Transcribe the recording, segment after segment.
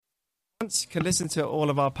You can listen to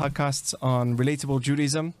all of our podcasts on Relatable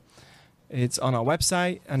Judaism. It's on our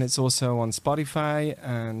website, and it's also on Spotify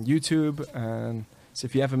and YouTube. And so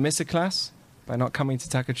if you ever miss a class by not coming to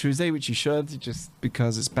Taka Tuesday, which you should, just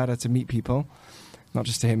because it's better to meet people, not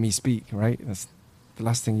just to hear me speak, right? That's the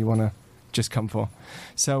last thing you want to just come for.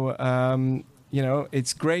 So,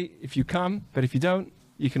 it's great if you come, but if you don't,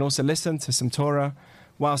 you can also listen to some Torah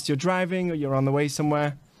whilst you're driving or you're on the way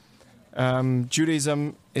somewhere.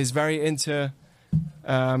 Judaism is very into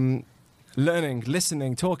learning,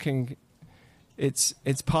 listening, talking. It's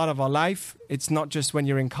part of our life. It's not just when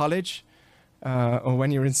you're in college or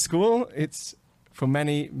when you're in school. It's for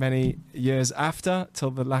many, many years after,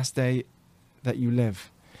 till the last day that you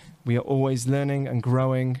live. We are always learning and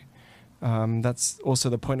growing. That's also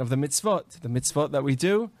the point of the mitzvot. The mitzvot that we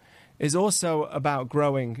do is also about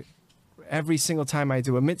growing. Every single time I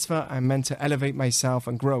do a mitzvah, I'm meant to elevate myself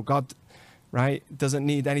and grow. God, right, doesn't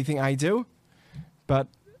need anything I do, but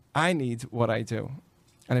I need what I do.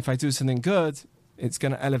 And if I do something good, it's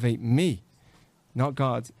going to elevate me, not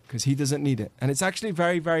God, because he doesn't need it. And it's actually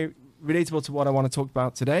very, very relatable to what I want to talk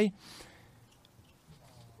about today.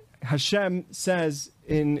 Hashem says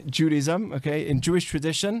in Judaism, in Jewish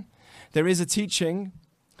tradition, there is a teaching,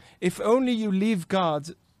 if only you leave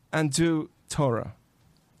God and do Torah.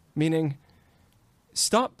 Meaning,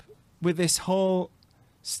 stop with this whole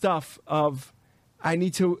stuff of, I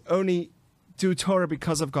need to only do Torah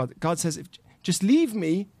because of God. God says, just leave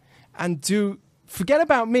me and forget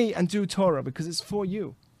about me and do Torah because it's for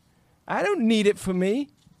you. I don't need it for me.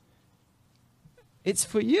 It's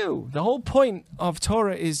for you. The whole point of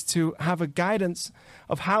Torah is to have a guidance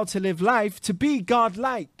of how to live life, to be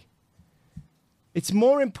God-like. It's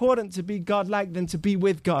more important to be God-like than to be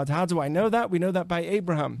with God. How do I know that? We know that by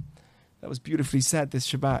Abraham. That was beautifully said this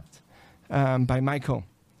Shabbat by Michael.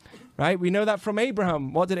 Right? We know that from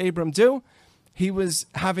Abraham. What did Abraham do? He was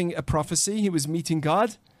having a prophecy. He was meeting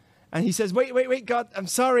God. And he says, wait, God, I'm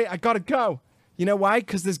sorry. I got to go. You know why?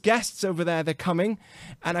 Because there's guests over there. They're coming.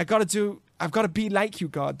 And I've got to be like you,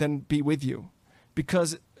 God, than be with you.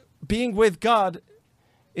 Because being with God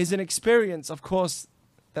is an experience. Of course,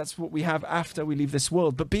 that's what we have after we leave this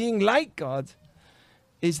world. But being like God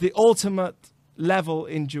is the ultimate level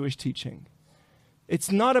in Jewish teaching. It's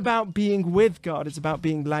not about being with God. It's about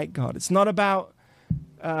being like God. It's not about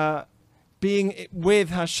being with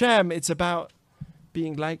Hashem. It's about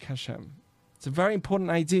being like Hashem. It's a very important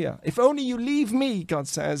idea. If only you leave me, God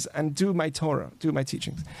says, and do my Torah, do my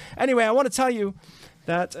teachings. Anyway, I want to tell you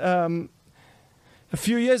that a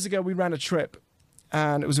few years ago we ran a trip.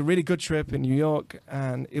 And it was a really good trip in New York.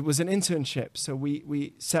 And it was an internship. So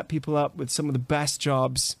we set people up with some of the best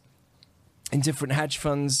jobs in different hedge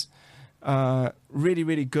funds. Really,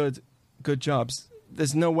 really good jobs.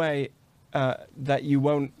 There's no way that you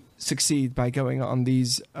won't succeed by going on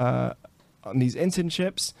these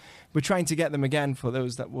internships. We're trying to get them again for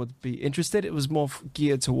those that would be interested. It was more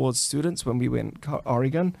geared towards students when we were in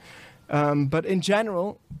Oregon. But in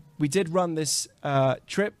general, we did run this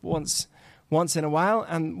trip once in a while.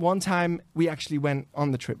 And one time we actually went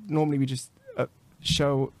on the trip. Normally we just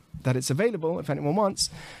show that it's available if anyone wants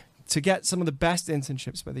to get some of the best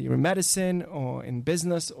internships, whether you're in medicine or in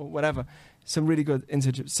business or whatever, some really good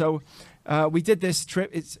internships. So we did this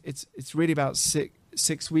trip. It's really about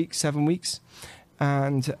 6 weeks, 7 weeks.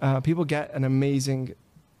 And people get an amazing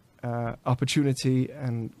opportunity.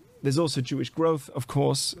 And there's also Jewish growth, of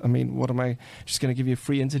course. I mean, what am I just going to give you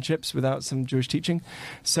free internships without some Jewish teaching?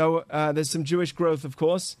 So there's some Jewish growth, of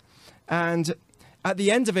course. And at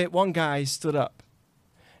the end of it, one guy stood up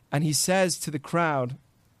and he says to the crowd,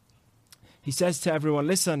 he says to everyone,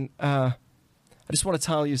 listen, I just want to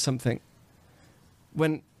tell you something.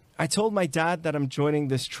 When I told my dad that I'm joining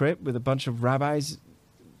this trip with a bunch of rabbis,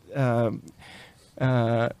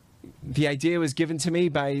 the idea was given to me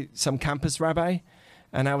by some campus rabbi,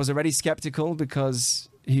 and I was already skeptical because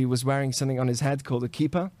he was wearing something on his head called a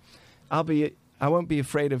kippah. I won't be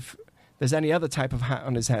afraid if there's any other type of hat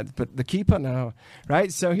on his head, but the kippah, no,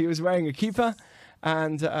 right? So he was wearing a kippah,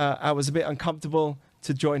 and I was a bit uncomfortable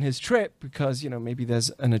to join his trip because, maybe there's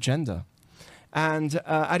an agenda. And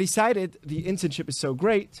I decided the internship is so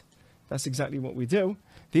great. That's exactly what we do.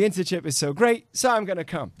 The internship is so great, so I'm going to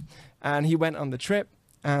come. And he went on the trip,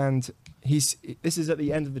 and this is at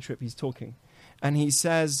the end of the trip, he's talking. And he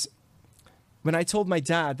says, when I told my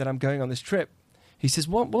dad that I'm going on this trip, he says,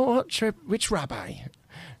 what trip? Which rabbi?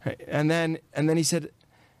 And then he said,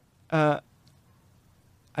 I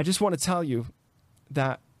just want to tell you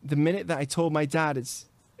that the minute that I told my dad it's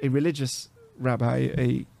a religious rabbi,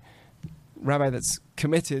 a rabbi that's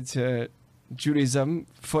committed to Judaism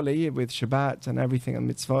fully with Shabbat and everything and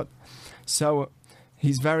mitzvot. So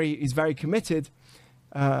he's very committed.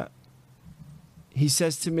 He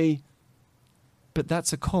says to me, but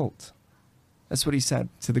that's a cult. That's what he said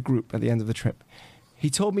to the group at the end of the trip. He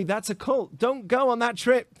told me, that's a cult. Don't go on that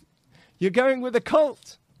trip. You're going with a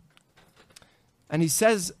cult. And he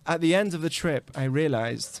says, at the end of the trip, I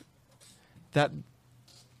realized that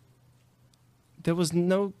there was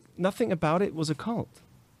nothing about it was a cult.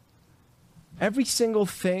 Every single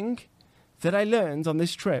thing that I learned on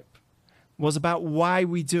this trip was about why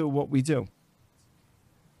we do what we do.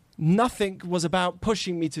 Nothing was about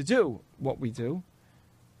pushing me to do what we do.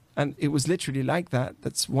 And it was literally like that.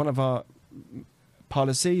 That's one of our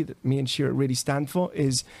policy that me and Shira really stand for,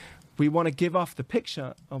 is we want to give off the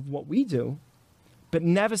picture of what we do, but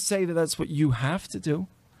never say that that's what you have to do.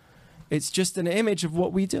 It's just an image of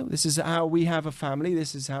what we do. This is how we have a family.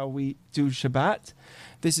 This is how we do Shabbat.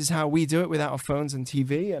 This is how we do it without our phones and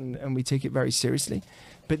TV, and we take it very seriously.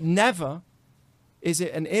 But never is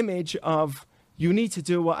it an image of, you need to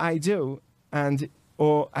do what I do,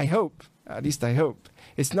 or I hope, at least I hope.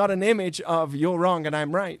 It's not an image of, you're wrong and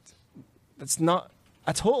I'm right. That's not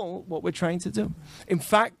at all what we're trying to do. In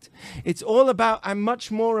fact, it's all about, I'm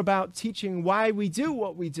much more about teaching why we do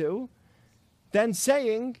what we do than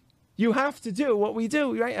saying, you have to do what we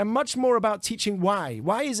do, right? I'm much more about teaching why.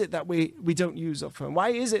 Why is it that we don't use our phone? Why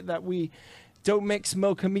is it that we don't mix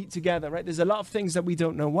milk and meat together, right? There's a lot of things that we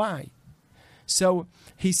don't know why. So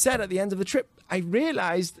he said at the end of the trip, I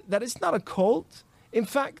realized that it's not a cult. In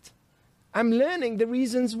fact, I'm learning the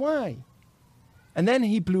reasons why. And then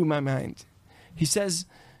he blew my mind. He says,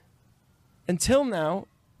 until now,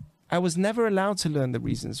 I was never allowed to learn the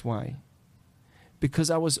reasons why, because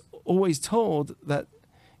I was always told that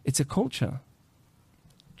it's a culture.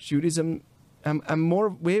 Judaism,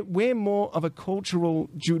 we're more of a cultural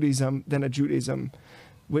Judaism than a Judaism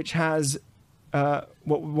which has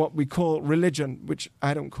what we call religion, which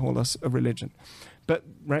I don't call us a religion. But,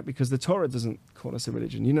 right, because the Torah doesn't call us a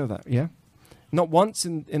religion. You know that, yeah? Not once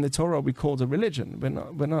in the Torah are we called a religion. We're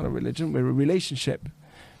not a religion, we're a relationship.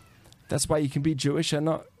 That's why you can be Jewish and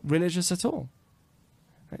not religious at all.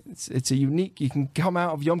 Right? It's a unique, you can come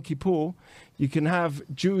out of Yom Kippur, you can have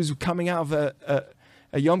Jews coming out of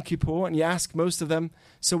a Yom Kippur, and you ask most of them,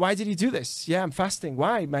 so why did you do this? Yeah, I'm fasting.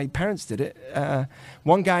 Why? My parents did it.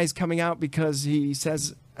 One guy's coming out because he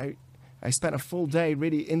says, I spent a full day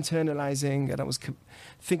really internalizing, and I was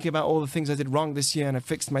thinking about all the things I did wrong this year, and I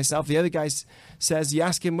fixed myself. The other guy says, you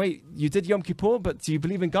ask him, wait, you did Yom Kippur, but do you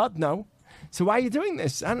believe in God? No. So why are you doing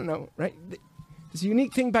this? I don't know, right? It's a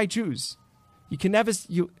unique thing by Jews. You can never,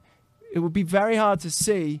 it would be very hard to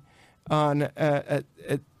see on the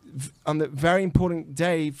very important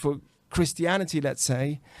day for Christianity, let's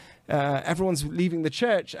say, everyone's leaving the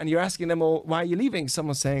church, and you're asking them all, why are you leaving?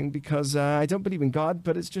 Someone's saying, because I don't believe in God,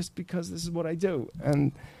 but it's just because this is what I do.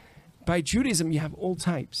 And by Judaism, you have all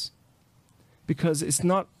types, because it's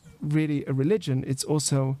not really a religion. It's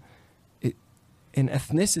also in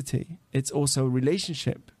ethnicity. It's also a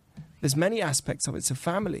relationship. There's many aspects of it. It's a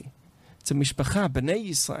family. It's a mishpacha, b'nei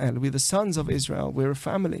Yisrael. We're the sons of Israel. We're a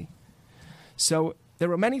family. So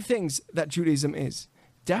there are many things that Judaism is.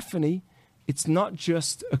 Definitely, it's not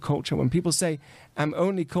just a culture. When people say, I'm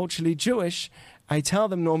only culturally Jewish, I tell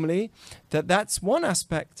them normally that that's one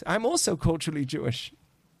aspect. I'm also culturally Jewish.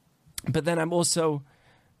 But then I'm also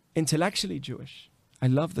intellectually Jewish. I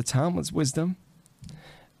love the Talmud's wisdom.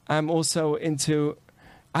 I'm also into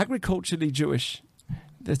agriculturally Jewish.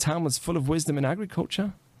 The Talmud's full of wisdom in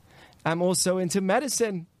agriculture. I'm also into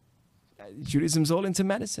medicine. Judaism's all into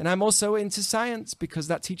medicine. I'm also into science, because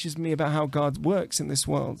that teaches me about how God works in this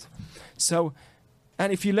world. So,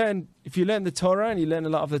 and if you learn the Torah and you learn a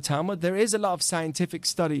lot of the Talmud, there is a lot of scientific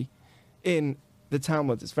study in the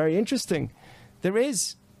Talmud. It's very interesting. There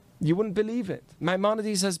is. You wouldn't believe it.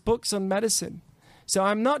 Maimonides has books on medicine. So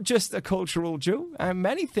I'm not just a cultural Jew. I'm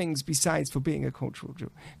many things besides for being a cultural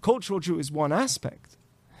Jew. Cultural Jew is one aspect.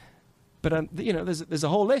 But there's a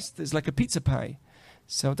whole list. There's like a pizza pie.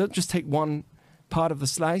 So don't just take one part of the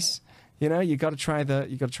slice. You got to try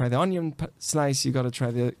the onion slice. You got to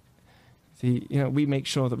try the we make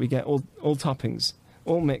sure that we get all toppings,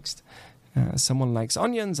 all mixed. Someone likes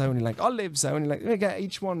onions. I only like olives. We get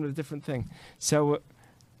each one with a different thing. So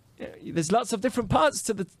there's lots of different parts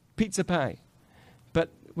to the pizza pie, but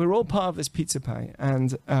we're all part of this pizza pie.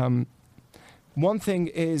 And one thing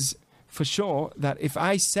is for sure that if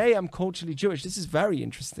I say I'm culturally Jewish, this is very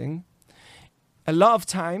interesting. A lot of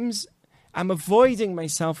times, I'm avoiding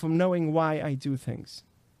myself from knowing why I do things.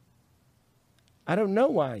 I don't know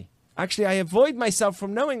why. Actually, I avoid myself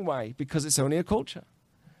from knowing why, because it's only a culture.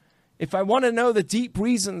 If I want to know the deep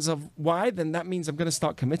reasons of why, then that means I'm going to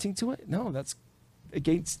start committing to it. No, that's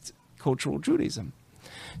against cultural Judaism.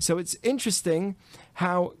 So it's interesting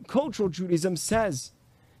how cultural Judaism says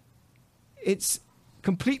it's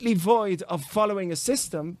completely void of following a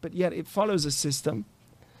system, but yet it follows a system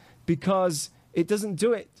because it doesn't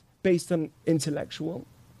do it based on intellectual.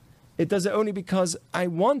 It does it only because I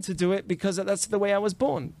want to do it, because that's the way I was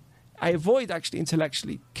born. I avoid actually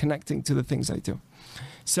intellectually connecting to the things I do.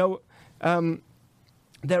 So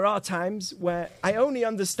there are times where I only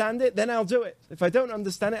understand it, then I'll do it. If I don't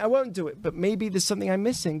understand it, I won't do it. But maybe there's something I'm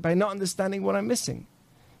missing by not understanding what I'm missing.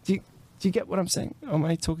 Do you get what I'm saying? Or am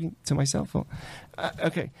I talking to myself? Or,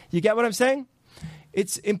 okay, you get what I'm saying?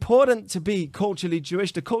 It's important to be culturally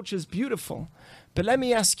Jewish. The culture is beautiful. But let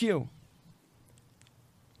me ask you,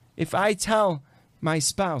 if I tell my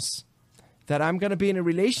spouse that I'm going to be in a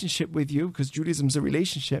relationship with you, because Judaism's a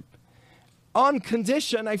relationship, on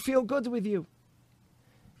condition I feel good with you.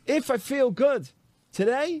 If I feel good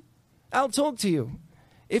today, I'll talk to you.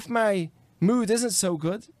 If my mood isn't so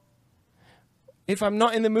good, if I'm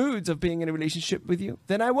not in the mood of being in a relationship with you,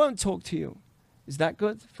 then I won't talk to you. Is that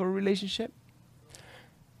good for a relationship?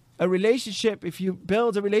 A relationship, if you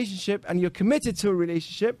build a relationship and you're committed to a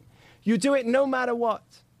relationship, you do it no matter what.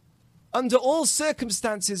 Under all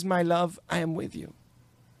circumstances, my love, I am with you.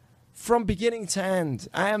 From beginning to end,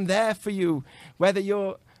 I am there for you. Whether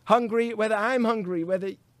you're hungry, whether I'm hungry,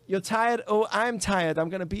 whether you're tired or I'm tired, I'm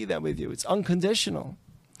going to be there with you. It's unconditional.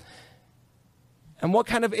 And what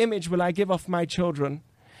kind of image will I give off my children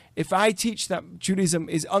if I teach that Judaism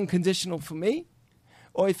is unconditional for me,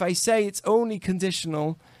 or if I say it's only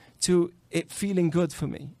conditional to it feeling good for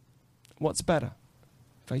me? What's better?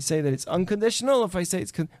 If I say that it's unconditional, if I say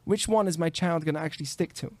it's which one is my child going to actually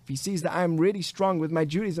stick to? If he sees that I'm really strong with my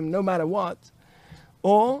Judaism no matter what,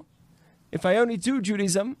 or if I only do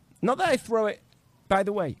Judaism, not that I throw it, by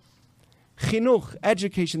the way, Chinuch,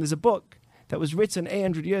 education, there's a book that was written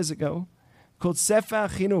 800 years ago called Sefer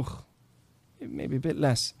Chinuch, maybe a bit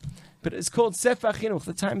less, but it's called Sefer Chinuch,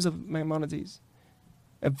 the Times of Maimonides.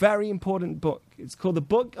 A very important book. It's called the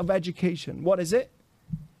Book of Education. What is it?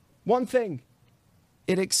 One thing.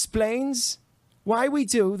 It explains why we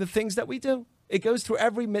do the things that we do. It goes through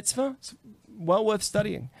every mitzvah. It's well worth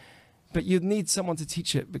studying. But you need someone to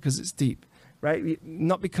teach it because it's deep, right?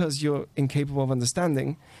 Not because you're incapable of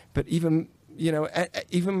understanding, but even,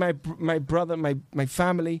 even my brother, my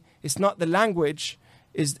family, it's not the language,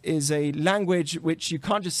 is a language which you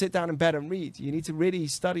can't just sit down in bed and read. You need to really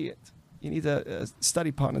study it. You need a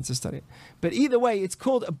study partner to study it. But either way, it's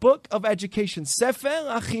called a book of education. Sefer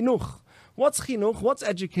HaChinuch. What's chinuch? What's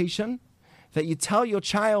education? That you tell your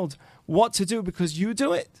child what to do because you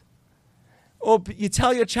do it? Or you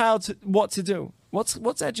tell your child what to do?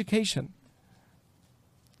 What's education?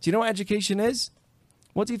 Do you know what education is?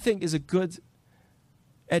 What do you think is a good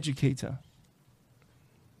educator?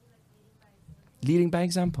 Leading by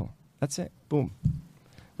example. That's it. Boom.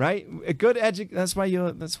 Right? A good that's why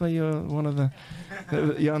you're one of the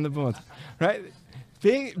you're on the board. Right?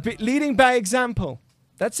 Leading by example.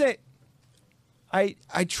 That's it. I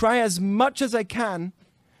try as much as I can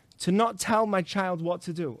to not tell my child what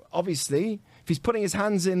to do. Obviously, if he's putting his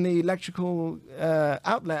hands in the electrical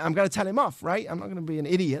outlet, I'm going to tell him off, right? I'm not going to be an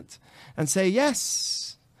idiot and say,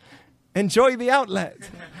 yes, enjoy the outlet,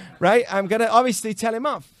 right? I'm going to obviously tell him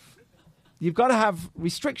off. You've got to have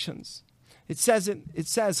restrictions. It says,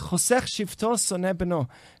 Chosech shifto soneh beno.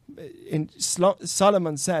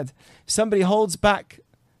 Solomon said, if somebody holds back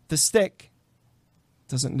the stick,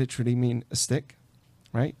 doesn't literally mean a stick,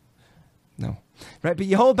 right? No. Right, but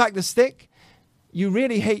you hold back the stick, you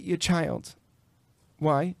really hate your child.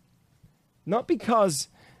 Why? Not because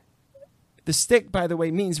the stick, by the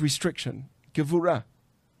way, means restriction. Gevura.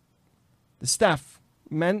 The staff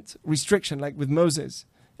meant restriction, like with Moses.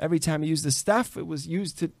 Every time he used the staff, it was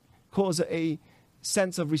used to cause a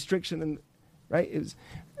sense of restriction. And right,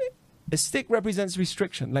 a stick represents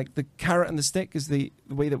restriction, like the carrot and the stick is the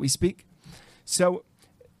way that we speak. So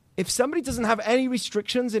if somebody doesn't have any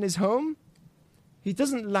restrictions in his home, he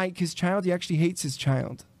doesn't like his child, he actually hates his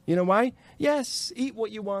child. You know why? Yes, eat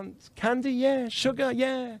what you want. Candy, yeah. Sugar,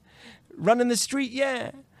 yeah. Run in the street,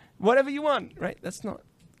 yeah. Whatever you want, right? That's not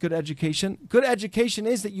good education. Good education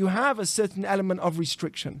is that you have a certain element of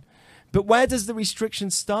restriction. But where does the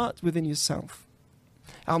restriction start? Within yourself.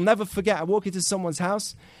 I'll never forget, I walk into someone's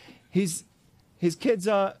house, his kids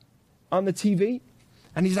are on the TV,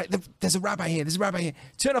 and he's like, there's a rabbi here,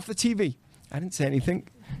 turn off the TV. I didn't say anything.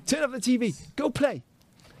 Turn off the TV, go play.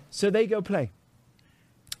 So they go play.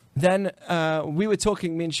 Then we were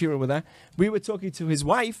talking, me and Shira were there, we were talking to his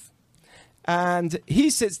wife, And he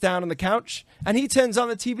sits down on the couch and he turns on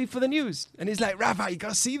the TV for the news. And he's like, Rabbi, you got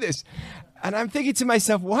to see this. And I'm thinking to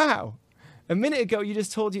myself, wow, a minute ago you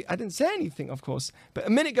just told I didn't say anything, of course, but a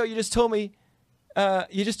minute ago you just told me,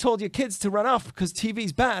 you just told your kids to run off because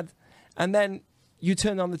TV's bad. And then you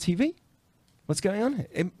turned on the TV. What's going on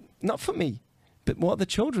here? Not for me, but what are the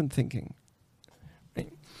children thinking?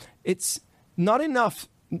 Right? It's not enough.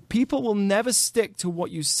 People will never stick to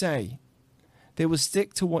what you say. They will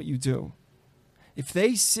stick to what you do. If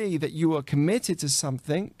they see that you are committed to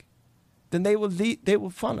something, then they will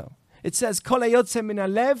follow. It says, Kol hayotze min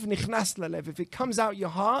halev nichnas lalev. If it comes out your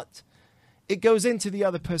heart, it goes into the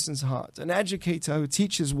other person's heart. An educator who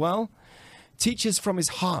teaches well, teaches from his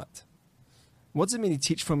heart. What does it mean to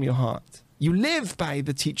teach from your heart? You live by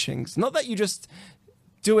the teachings. Not that you just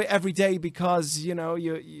do it every day because,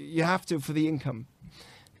 you have to for the income,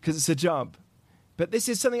 because it's a job. But this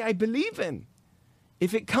is something I believe in.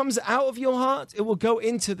 If it comes out of your heart, it will go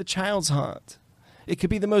into the child's heart. It could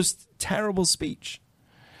be the most terrible speech.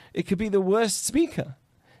 It could be the worst speaker.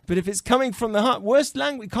 But if it's coming from the heart, worst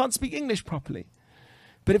language, can't speak English properly.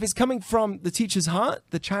 But if it's coming from the teacher's heart,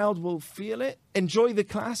 the child will feel it, enjoy the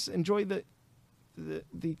class, enjoy the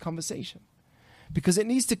conversation. Because it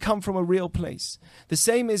needs to come from a real place. The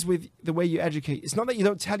same is with the way you educate. It's not that you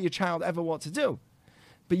don't tell your child ever what to do,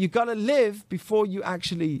 but you've got to live before you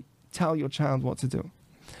actually tell your child what to do.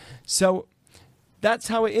 So that's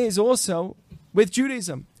how it is also with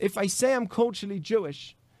Judaism. If I say I'm culturally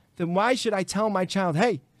Jewish, then why should I tell my child,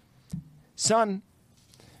 hey, son,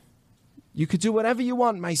 you could do whatever you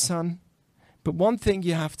want, my son, but one thing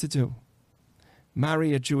you have to do,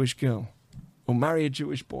 marry a Jewish girl or marry a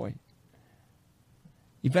Jewish boy.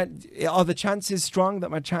 Are the chances strong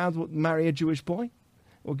that my child will marry a Jewish boy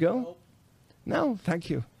or girl? No, thank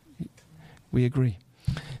you. We agree.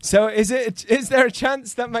 So is there a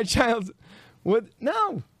chance that my child would?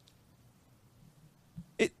 No.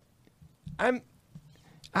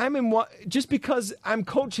 I'm in what, just because I'm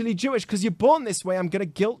culturally Jewish, because you're born this way, I'm going to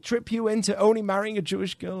guilt trip you into only marrying a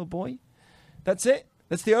Jewish girl or boy. That's it.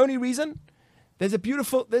 That's the only reason. There's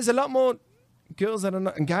a lot more girls that are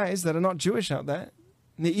not, and guys that are not Jewish out there.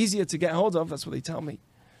 And they're easier to get hold of. That's what they tell me.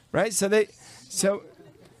 Right? So that's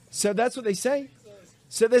what they say.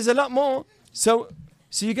 So there's a lot more. So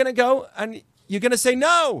you're going to go and you're going to say,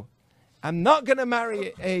 no, I'm not going to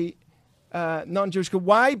marry a non-Jewish girl.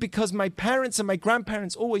 Why? Because my parents and my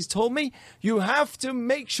grandparents always told me, you have to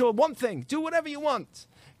make sure one thing, do whatever you want,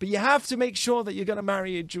 but you have to make sure that you're going to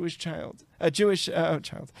marry a Jewish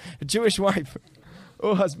wife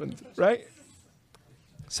or husband, right?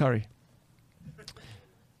 Sorry.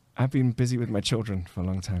 I've been busy with my children for a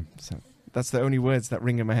long time, so that's the only words that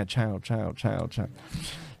ring in my head. Child.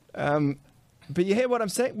 But you hear what I'm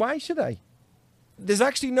saying? Why should I? There's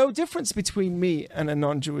actually no difference between me and a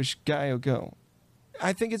non-Jewish guy or girl.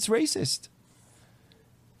 I think it's racist.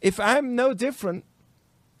 If I'm no different,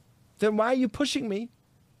 then why are you pushing me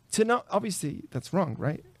to not? Obviously, that's wrong,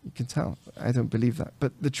 right? You can tell. I don't believe that.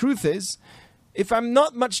 But the truth is, if I'm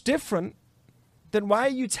not much different, then why are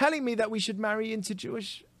you telling me that we should marry into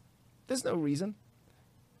Jewish? There's no reason.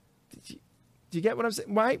 Do you get what I'm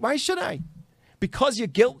saying? Why should I? Because you're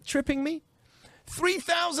guilt tripping me?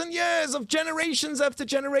 3,000 years of generations after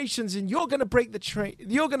generations, and you're going to break the train.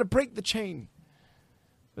 You're going to break the chain.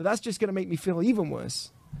 But that's just going to make me feel even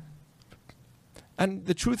worse. And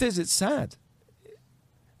the truth is, it's sad.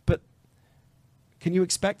 But can you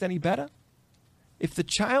expect any better? If the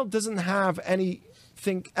child doesn't have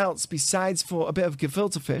anything else besides for a bit of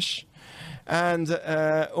gefilte fish, and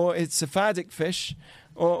or it's Sephardic fish,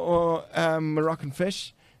 or Moroccan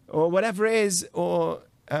fish, or whatever it is, or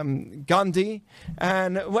Gandhi,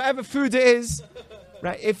 and whatever food it is,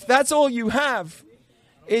 right? If that's all you have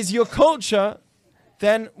is your culture,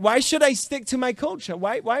 then why should I stick to my culture?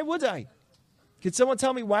 Why would I? Could someone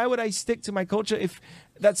tell me why would I stick to my culture if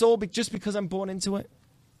that's all just because I'm born into it?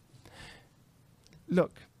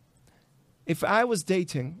 Look, if I was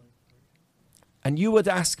dating and you would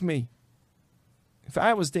ask me, if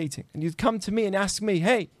I was dating and you'd come to me and ask me,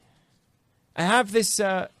 hey, I have this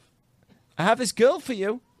girl for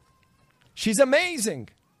you. She's amazing.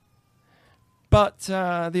 But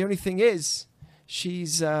the only thing is,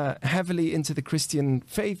 she's heavily into the Christian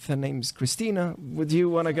faith. Her name's Christina. Would you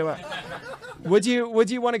want to go out? Would you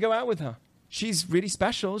want to go out with her? She's really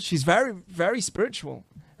special. She's very, very spiritual,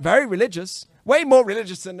 very religious, way more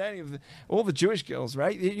religious than all the Jewish girls,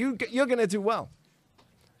 right? You're going to do well.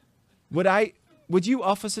 Would you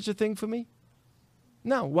offer such a thing for me?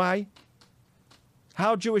 No. Why?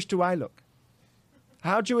 How Jewish do I look?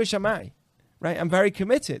 How Jewish am I? Right? I'm very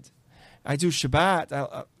committed. I do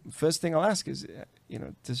Shabbat. First thing I'll ask is,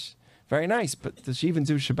 very nice, but does she even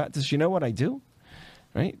do Shabbat? Does she know what I do?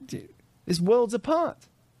 Right? It's worlds apart.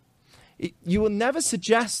 You will never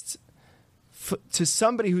suggest to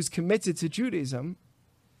somebody who's committed to Judaism,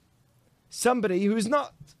 somebody who's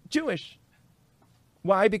not Jewish.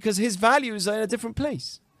 Why? Because his values are in a different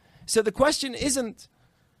place. So the question isn't,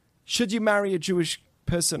 should you marry a Jewish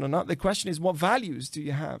person or not? The question is, what values do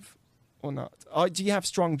you have or not? Or do you have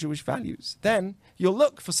strong Jewish values? Then you'll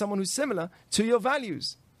look for someone who's similar to your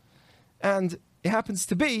values. And it happens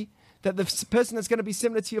to be that the person that's going to be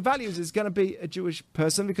similar to your values is going to be a Jewish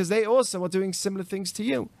person because they also are doing similar things to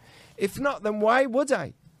you. If not, then why would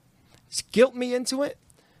I? Just guilt me into it?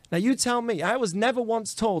 Now you tell me. I was never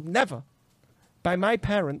once told, never, by my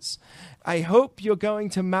parents, I hope you're going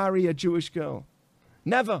to marry a Jewish girl.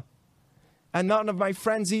 Never. And none of my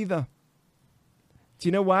friends either. Do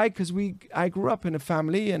you know why? Because I grew up in a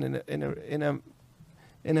family and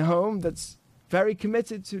in a home that's very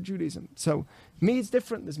committed to Judaism. So me, it's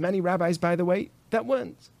different. There's many rabbis, by the way, that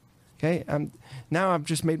weren't. Okay, now I've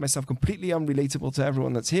just made myself completely unrelatable to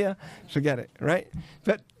everyone that's here. Forget it, right?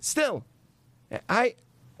 But still, I'm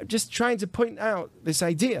just trying to point out this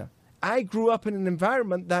idea. I grew up in an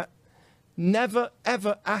environment that never,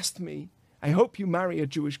 ever asked me, I hope you marry a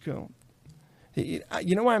Jewish girl. You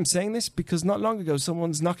know why I'm saying this? Because not long ago,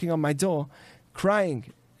 someone's knocking on my door,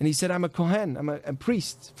 crying. And he said, I'm a Kohen, I'm a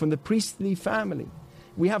priest from the priestly family.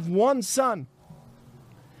 We have one son.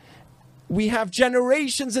 We have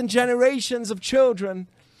generations and generations of children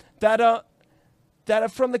that are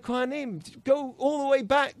from the Kohanim. Go all the way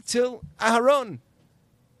back till Aharon.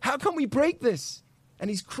 How can we break this? And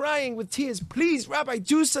he's crying with tears, please, Rabbi,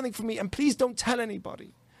 do something for me. And please don't tell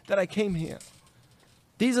anybody that I came here.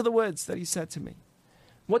 These are the words that he said to me.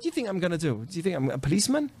 What do you think I'm going to do? Do you think I'm a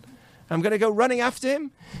policeman? I'm going to go running after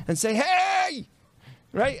him and say, hey,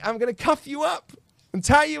 right? I'm going to cuff you up and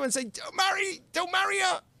tie you and say, don't marry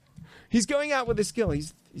her. He's going out with this girl.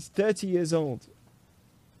 He's 30 years old.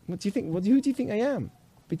 What do you think? Who do you think I am?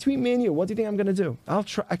 Between me and you, what do you think I'm going to do?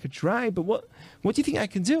 I could try, but what do you think I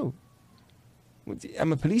can do?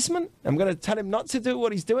 I'm a policeman? I'm going to tell him not to do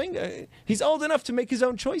what he's doing? He's old enough to make his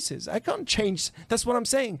own choices. I can't change. That's what I'm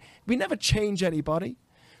saying. We never change anybody.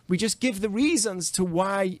 We just give the reasons to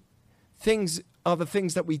why things are the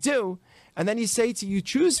things that we do. And then you say to you,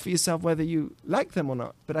 choose for yourself whether you like them or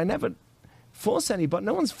not. But I never force anybody.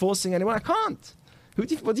 No one's forcing anyone. I can't. What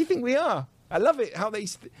do you think we are? I love it how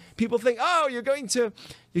people think, oh, you're going to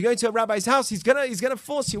a rabbi's house. He's gonna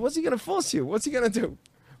force you. What's he gonna force you? What's he gonna do?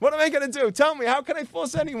 What am I gonna do? Tell me. How can I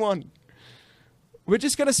force anyone? We're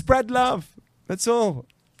just gonna spread love. That's all.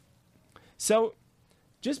 So,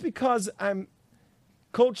 just because I'm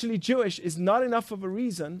culturally Jewish is not enough of a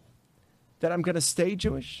reason that I'm gonna stay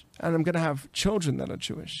Jewish and I'm gonna have children that are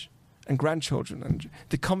Jewish and grandchildren. And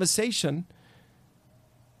the conversation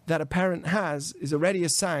that a parent has is already a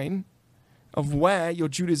sign of where your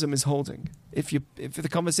Judaism is holding. If the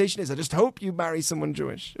conversation is, I just hope you marry someone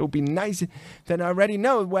Jewish, it would be nice, then I already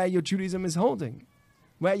know where your Judaism is holding,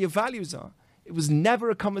 where your values are. It was never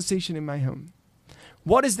a conversation in my home.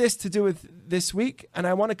 What is this to do with this week? And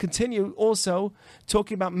I want to continue also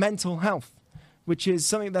talking about mental health, which is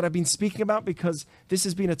something that I've been speaking about because this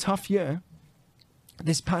has been a tough year.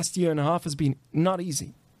 This past year and a half has been not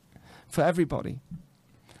easy for everybody.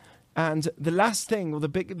 And the last thing, or the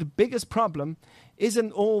biggest problem,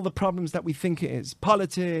 isn't all the problems that we think it is.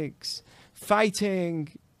 Politics,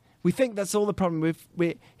 fighting. We think that's all the problem.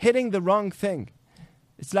 We're hitting the wrong thing.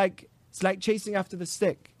 It's like chasing after the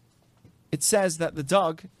stick. It says that the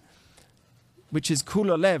dog, which is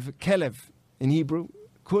kulolev, kelev in Hebrew,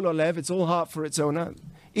 kulolev, it's all heart for its owner.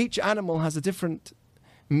 Each animal has a different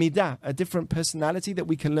midah, a different personality that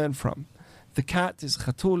we can learn from. The cat is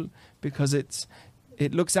chatul because it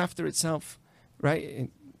looks after itself, right?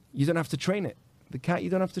 You don't have to train it. The cat, you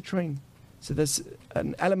don't have to train. So there's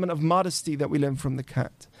an element of modesty that we learn from the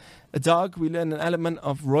cat. A dog, we learn an element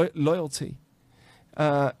of loyalty.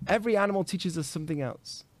 Every animal teaches us something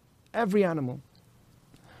else. Every animal.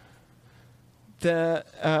 I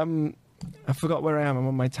forgot where I am. I'm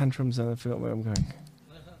on my tantrums and I forgot where I'm going.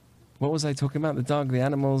 What was I talking about? The dog, the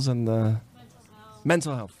animals, and the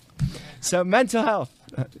mental health. So mental health.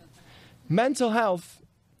 Mental health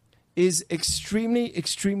is extremely,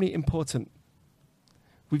 extremely important.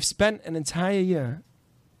 We've spent an entire year,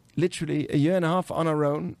 literally a year and a half on our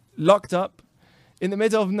own, locked up in the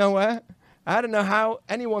middle of nowhere. I don't know how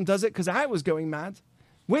anyone does it because I was going mad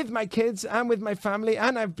with my kids and with my family,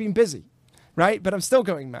 and I've been busy, right? But I'm still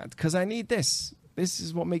going mad because I need this. This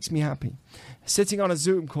is what makes me happy. Sitting on a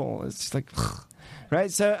Zoom call, it's like,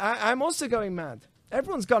 Right? So I'm also going mad.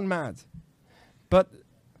 Everyone's gone mad. But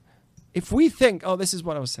if we think, this is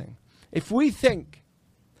what I was saying. If we think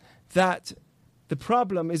that the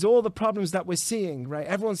problem is all the problems that we're seeing, right?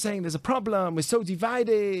 Everyone's saying there's a problem, we're so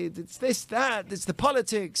divided, it's this, that, it's the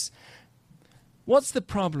politics. What's the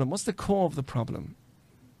problem? What's the core of the problem?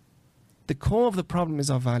 The core of the problem is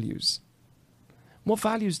our values. What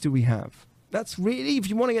values do we have? That's really, if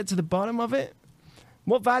you want to get to the bottom of it,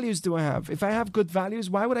 what values do I have? If I have good values,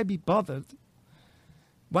 why would I be bothered?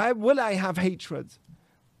 Why will I have hatred?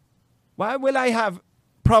 Why will I have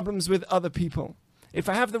problems with other people? If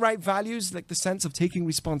I have the right values, like the sense of taking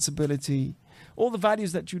responsibility, all the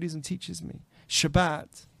values that Judaism teaches me,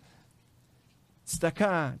 Shabbat,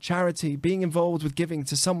 tzedakah, charity, being involved with giving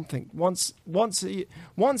to something, once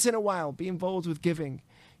in a while, be involved with giving.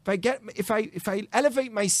 If I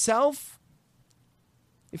elevate myself,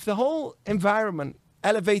 if the whole environment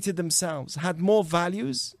elevated themselves, had more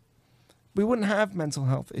values, we wouldn't have mental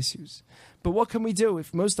health issues. But what can we do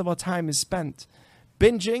if most of our time is spent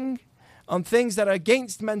binging on things that are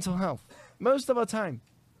against mental health? Most of our time.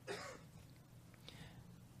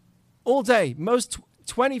 All day. Most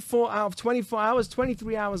 24 hours,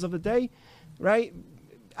 23 hours of the day, right?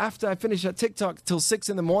 After I finish at TikTok till 6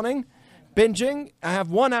 in the morning, binging, I have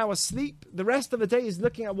 1 hour sleep. The rest of the day is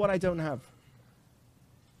looking at what I don't have.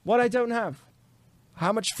 What I don't have.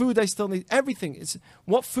 How much food I still need. Everything. It's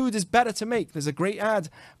what food is better to make. There's a great ad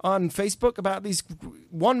on Facebook about these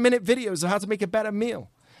 1-minute videos of how to make a better meal.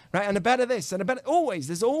 Right? And a better this, and a better... Always.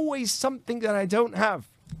 There's always something that I don't have.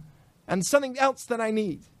 And something else that I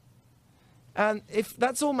need. And if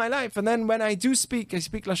that's all my life, and then when I do speak, I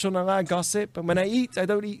speak Lashon Hara, gossip. And when I eat, I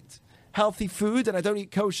don't eat healthy food, and I don't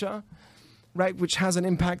eat kosher. Right? Which has an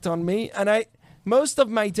impact on me. And most of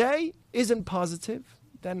my day isn't positive.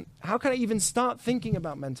 Then how can I even start thinking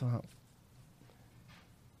about mental health?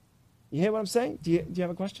 You hear what I'm saying? Do you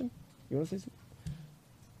have a question? You want to say something?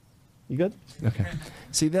 You good? Okay.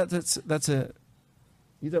 See, that's a...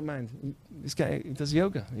 You don't mind. This guy, he does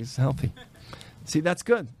yoga. He's healthy. See, that's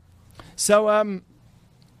good. So,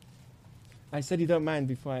 I said you don't mind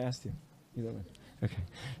before I asked you. You don't mind. Okay.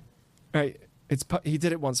 All right. He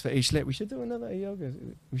did it once for Ishlet. We should do another yoga.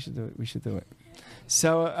 We should do it.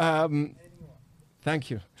 So, thank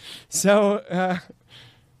you. So,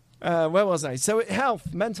 where was I? So,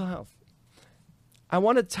 health, mental health. I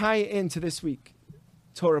want to tie it into this week,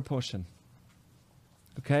 Torah portion.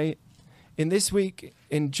 Okay? In this week,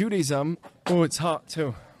 in Judaism, it's hot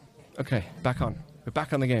too. Okay, back on. We're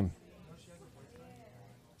back on the game.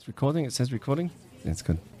 It's recording. It says recording. That's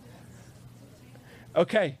good.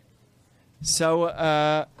 Okay. So,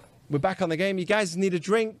 we're back on the game. You guys need a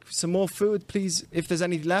drink, some more food, please. If there's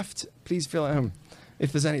any left, please feel at home.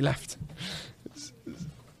 If there's any left.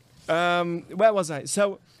 Where was I?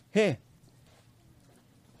 So, here.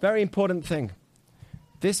 Very important thing.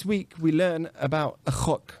 This week we learn about a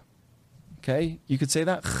chok. Okay? You could say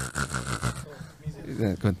that?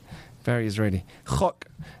 Yeah, good. Very Israeli. Chok.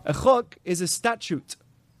 A chok is a statute.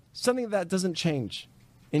 Something that doesn't change.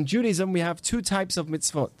 In Judaism, we have 2 types of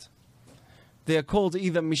mitzvot. They are called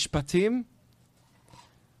either mishpatim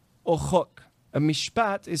or chok. A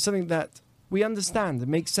mishpat is something that we understand. It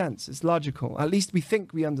makes sense. It's logical. At least we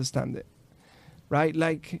think we understand it. Right?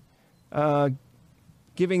 Like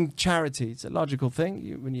giving charity. It's a logical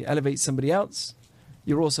thing. When you elevate somebody else,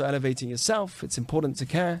 you're also elevating yourself. It's important to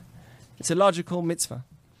care. It's a logical mitzvah.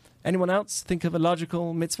 Anyone else think of a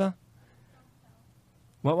logical mitzvah?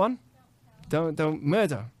 What one? Don't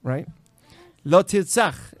murder, right? Lo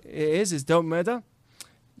tirtzach is don't murder.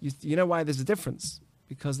 You know why there's a difference?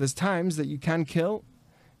 Because there's times that you can kill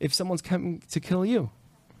if someone's coming to kill you,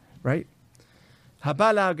 right? If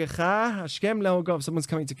someone's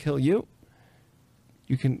coming to kill you,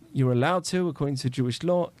 you're allowed to, according to Jewish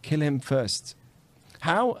law, kill him first.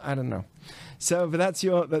 How? I don't know. So, but that's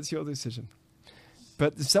your decision.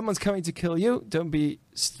 But if someone's coming to kill you, don't be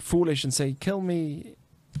foolish and say, kill me.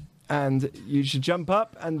 And you should jump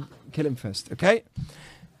up and kill him first, okay?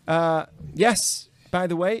 Yes, by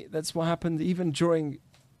the way, that's what happened even during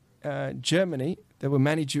Germany. There were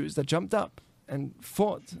many Jews that jumped up and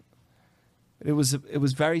fought. It was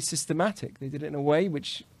very systematic. They did it in a way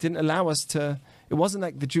which didn't allow us to... It wasn't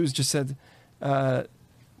like the Jews just said,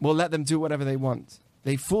 we'll let them do whatever they want.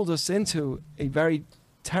 They fooled us into a very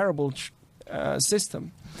terrible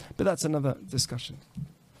system. But that's another discussion.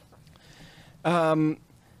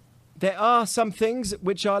 There are some things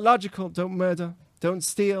which are logical. Don't murder. Don't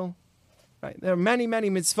steal. Right? There are many, many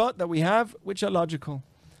mitzvot that we have which are logical.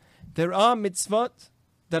 There are mitzvot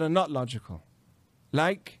that are not logical.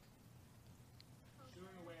 Like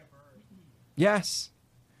Yes.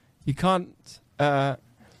 You can't...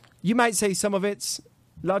 you might say some of it's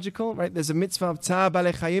logical, right? There's a mitzvah of tzar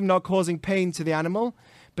balei chayim, not causing pain to the animal.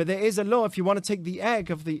 But there is a law, if you want to take the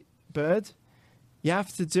egg of the bird, you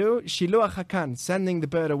have to do shiluach hakan, sending the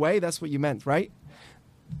bird away. That's what you meant, right?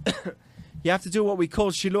 You have to do what we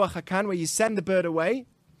call shiluach hakan, where you send the bird away,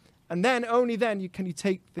 and then, only then, can you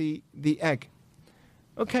take the egg.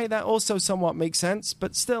 Okay, that also somewhat makes sense,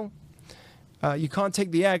 but still, you can't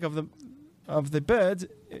take the egg of the bird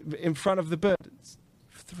in front of the bird.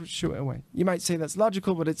 Shoot it away. You might say that's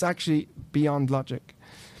logical, but it's actually beyond logic.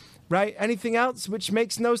 Right? Anything else which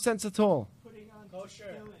makes no sense at all?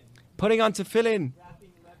 Putting on tefillin.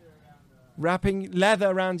 Wrapping leather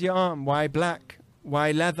around your arm. Why black?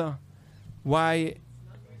 Why leather? Why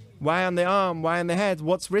on the arm? Why on the head?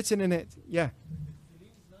 What's written in it? Yeah.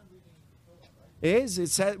 It is. It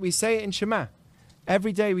said, we say it in Shema.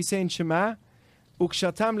 Every day we say in Shema,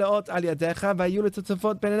 Ukshatam leot al yadecha vayulu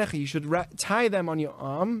tatafot benenecha. You should tie them on your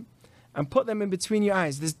arm and put them in between your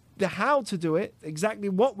eyes. The how to do it, exactly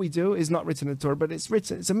what we do, is not written in the Torah, but it's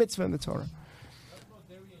written. It's a mitzvah in the Torah.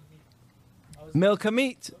 Milk and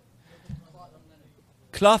meat,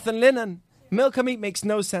 cloth and linen. Milk and meat makes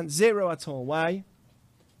no sense, zero at all. Why?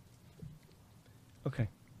 Okay,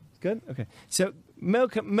 good. Okay, so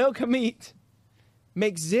milk and meat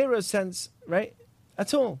makes zero sense, right,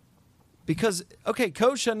 at all. Because, okay,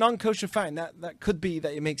 kosher, non-kosher, fine. That could be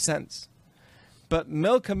that it makes sense. But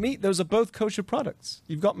milk and meat, those are both kosher products.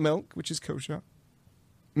 You've got milk, which is kosher.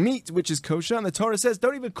 Meat, which is kosher. And the Torah says,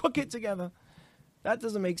 don't even cook it together. That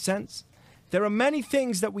doesn't make sense. There are many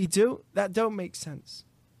things that we do that don't make sense.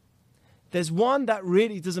 There's one that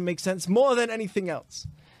really doesn't make sense more than anything else.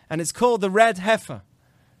 And it's called the red heifer.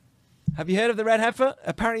 Have you heard of the red heifer?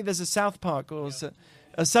 Apparently there's a South Park or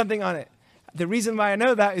something on it. The reason why I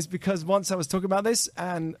know that is because once I was talking about this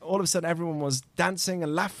and all of a sudden everyone was dancing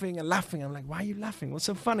and laughing and laughing. I'm like, why are you laughing? What's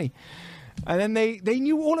so funny? And then they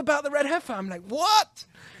knew all about the red heifer. I'm like, what?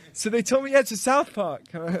 So they told me, yeah, it's a South Park.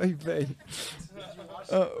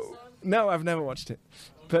 No, I've never watched it.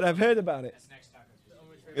 But I've heard about it.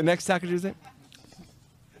 The next package, is it?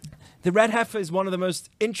 The red heifer is one of the most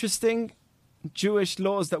interesting Jewish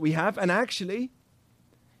laws that we have. And actually,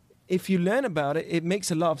 if you learn about it, it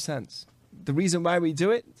makes a lot of sense. The reason why we do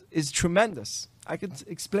it is tremendous. I could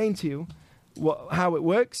explain to you how it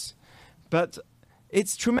works, but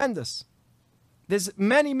it's tremendous. There's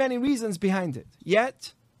many, many reasons behind it.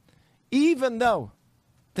 Yet, even though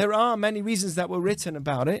there are many reasons that were written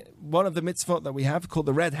about it, one of the mitzvot that we have called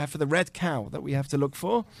the red heifer, the red cow that we have to look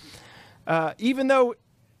for, even though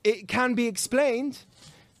it can be explained,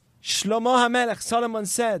 Shlomo HaMelech, Solomon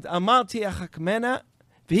said, Amarti achakmena,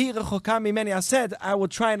 I said I will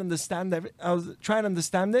try and understand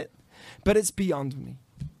it, but it's beyond me.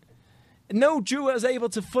 No Jew is able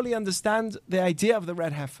to fully understand the idea of the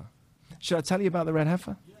red heifer. Should I tell you about the red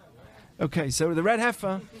heifer? Okay, so the red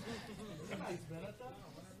heifer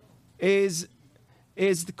is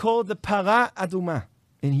called the para aduma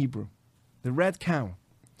in Hebrew, the red cow.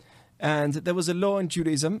 And there was a law in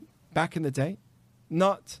Judaism back in the day,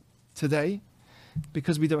 not today,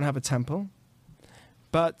 because we don't have a temple.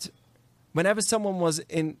 But whenever someone was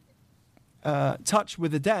in touch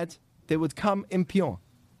with the dead, they would come impure.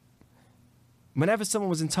 Whenever someone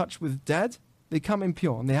was in touch with the dead, they come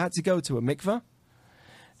impure. And they had to go to a mikveh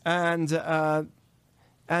and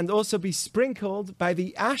also be sprinkled by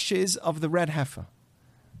the ashes of the red heifer.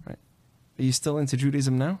 Right? Are you still into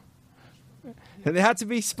Judaism now? And they had to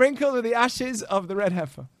be sprinkled with the ashes of the red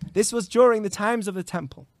heifer. This was during the times of the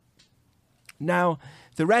temple. Now,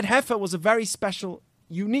 the red heifer was a very special,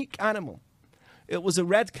 unique animal. It was a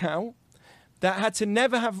red cow that had to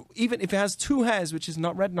never have, even if it has two hairs, which is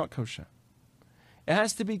not red, not kosher. It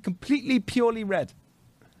has to be completely, purely red.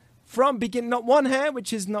 From beginning, not one hair,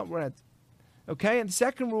 which is not red. Okay, and the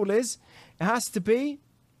second rule is, it has to be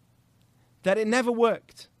that it never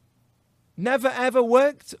worked. Never ever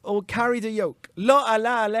worked or carried a yoke. Lo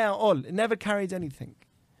ala alea ol. It never carried anything.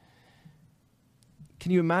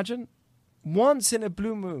 Can you imagine? Once in a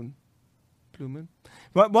blue moon,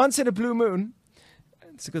 right? Once in a blue moon,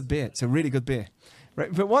 it's a good beer. It's a really good beer,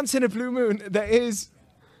 right? But once in a blue moon, there is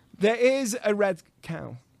a red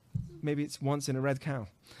cow. Maybe it's once in a red cow.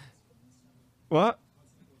 What?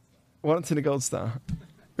 Once in a gold star.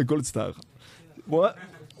 A gold star. What?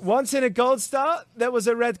 Once in a gold star, there was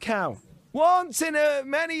a red cow. Once in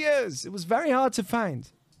many years. It was very hard to find.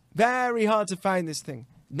 Very hard to find this thing.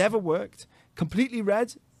 Never worked. Completely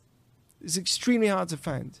red. It's extremely hard to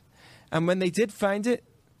find. And when they did find it,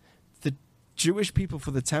 the Jewish people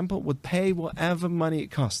for the temple would pay whatever money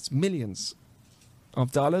it costs. Millions.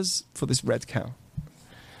 of dollars for this red cow.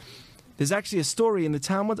 There's actually a story in the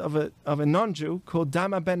Talmud of a non-Jew called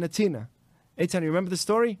Dama ben Natina. Eitan, you remember the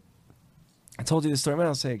story? I told you the story, but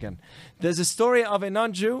I'll say it again. There's a story of a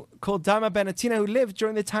non-Jew called Dama ben Natina who lived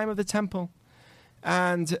during the time of the temple.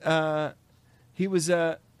 And it was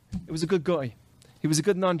a good guy. He was a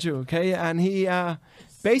good non-Jew, okay? And he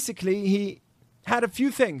basically, he had a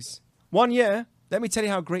few things. One year, let me tell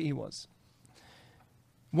you how great he was.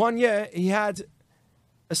 One year, he had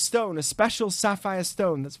a stone, a special sapphire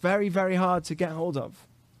stone that's very, very hard to get hold of.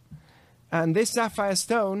 And this sapphire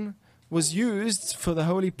stone was used for the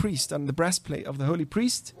holy priest on the breastplate of the holy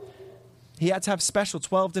priest. He had to have special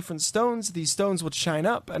 12 different stones. These stones would shine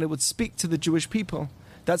up and it would speak to the Jewish people.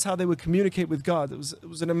 That's how they would communicate with God. It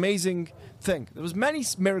was an amazing thing. There was many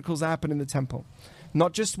miracles that happened in the temple.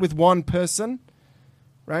 Not just with one person,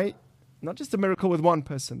 right? Not just a miracle with one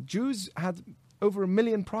person. Jews had over 1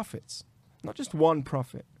 million prophets. Not just one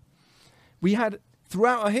prophet. We had,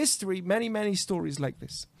 throughout our history, many, many stories like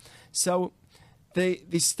this. So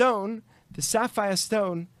the stone, the sapphire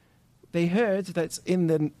stone, they heard that's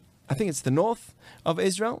in I think it's the north of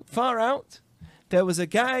Israel, far out. There was a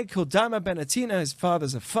guy called Dama ben Natina, his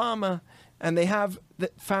father's a farmer, and they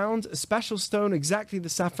found a special stone, exactly the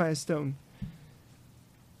sapphire stone.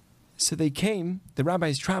 So they came, the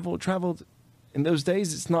rabbis traveled. In those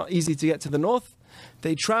days, it's not easy to get to the north.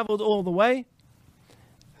 They traveled all the way,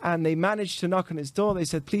 and they managed to knock on his door. They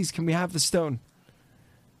said, please, can we have the stone?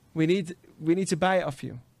 We need to buy it off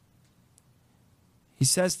you. He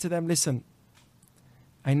says to them, listen,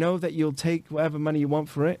 I know that you'll take whatever money you want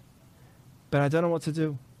for it, but I don't know what to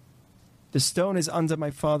do. The stone is under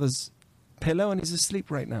my father's pillow and he's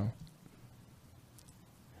asleep right now.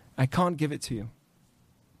 I can't give it to you.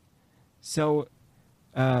 So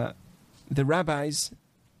the rabbis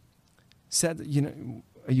said,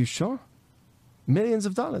 are you sure? Millions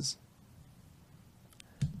of dollars.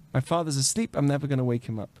 My father's asleep. I'm never going to wake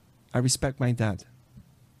him up. I respect my dad.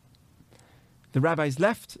 The rabbis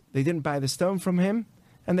left. They didn't buy the stone from him.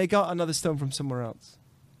 And they got another stone from somewhere else.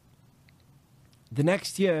 The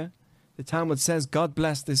next year, the Talmud says, God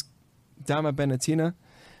blessed this Dama ben Natina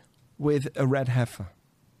with a red heifer.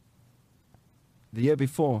 The year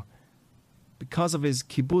before, because of his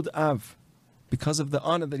kibud av, because of the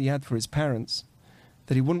honor that he had for his parents,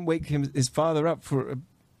 that he wouldn't wake his father up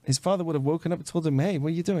his father would have woken up and told him, hey, what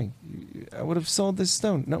are you doing? I would have sold this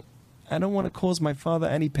stone. No, I don't want to cause my father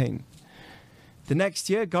any pain. The next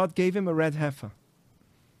year, God gave him a red heifer.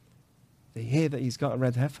 They hear that he's got a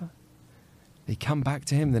red heifer. They come back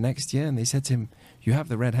to him the next year and they said to him, you have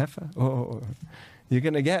the red heifer? Oh, you're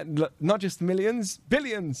going to get not just millions,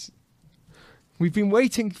 billions. We've been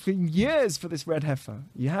waiting for years for this red heifer.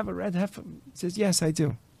 You have a red heifer? He says, yes, I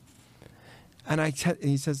do. And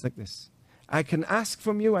he says like this, I can ask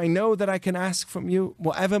from you, I know that I can ask from you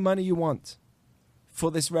whatever money you want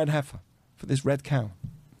for this red heifer, for this red cow.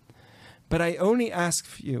 But I only ask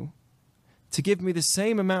for you to give me the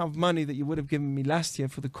same amount of money that you would have given me last year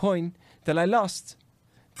for the coin that I lost,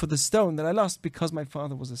 for the stone that I lost because my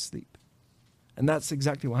father was asleep. And that's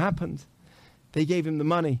exactly what happened. They gave him the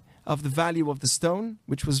money of the value of the stone,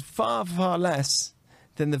 which was far, far less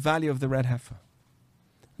than the value of the red heifer.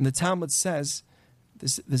 And the Talmud says,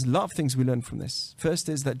 there's a lot of things we learn from this. First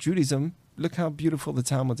is that Judaism, look how beautiful the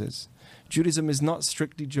Talmud is. Judaism is not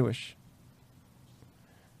strictly Jewish.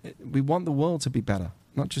 We want the world to be better,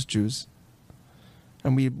 not just Jews.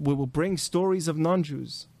 And we will bring stories of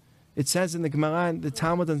non-Jews. It says in the Gemara and the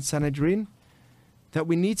Talmud and Sanhedrin that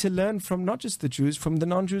we need to learn from not just the Jews, from the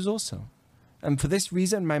non-Jews also. And for this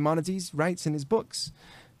reason, Maimonides writes in his books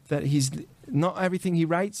that not everything he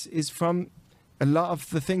writes is from, a lot of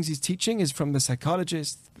the things he's teaching is from the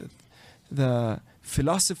psychologists, the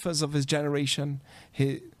philosophers of his generation,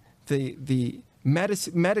 the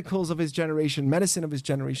medicals of his generation, medicine of his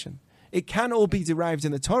generation. It can all be derived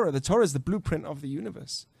in the Torah. The Torah is the blueprint of the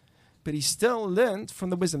universe. But he still learned from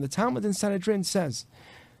the wisdom. The Talmud in Sanhedrin says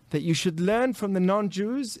that you should learn from the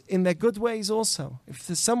non-Jews in their good ways also. If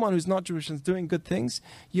there's someone who's not Jewish and is doing good things,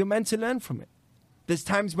 you're meant to learn from it. There's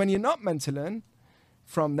times when you're not meant to learn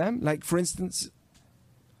from them. Like, for instance,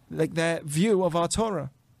 like their view of our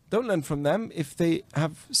Torah. Don't learn from them. If they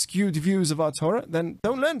have skewed views of our Torah, then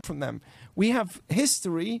don't learn from them. We have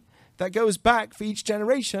history that goes back for each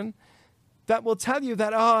generation that will tell you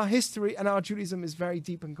that our history and our Judaism is very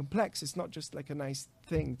deep and complex. It's not just like a nice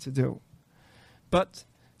thing to do. But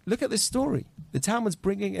look at this story. The Talmud's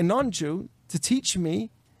bringing a non-Jew to teach me.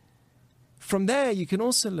 From there, you can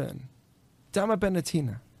also learn. Dama ben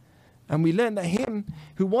Natina. And we learn that him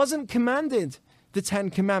who wasn't commanded the 10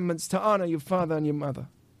 commandments to honor your father and your mother.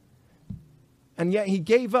 and yet he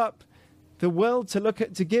gave up the world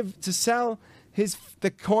to sell the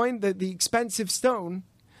coin, the expensive stone,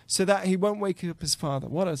 so that he won't wake up his father.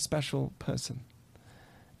 What a special person.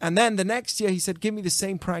 And then the next year he said, give me the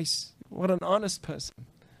same price. What an honest person.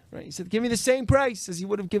 Right? He said, give me the same price as you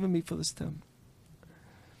would have given me for the stone.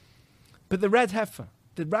 But the red heifer,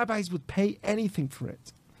 the rabbis would pay anything for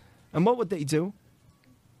it. And what would they do?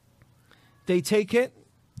 They'd take it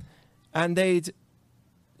and they'd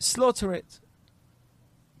slaughter it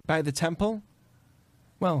by the temple.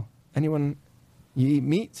 Well, you eat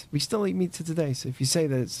meat? We still eat meat to today. So if you say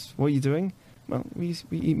that, what are you doing? Well, we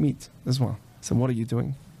eat meat as well. So what are you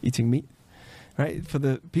doing? Eating meat? Right? For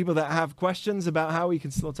the people that have questions about how we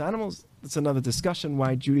can slaughter animals, that's another discussion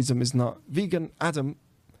why Judaism is not vegan. Adam,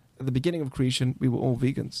 at the beginning of creation, we were all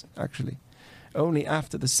vegans, actually. Only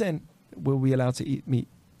after the sin were we allowed to eat meat.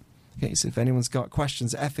 Okay, so if anyone's got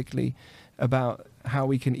questions ethically about how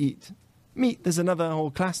we can eat meat, there's another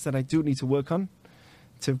whole class that I do need to work on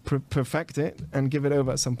to perfect it and give it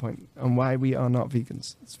over at some point on why we are not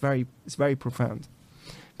vegans. It's very profound.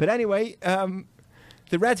 But anyway,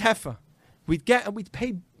 the red heifer, we'd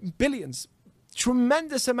pay billions,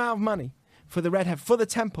 tremendous amount of money for the red heifer, for the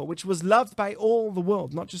temple, which was loved by all the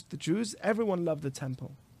world, not just the Jews. Everyone loved the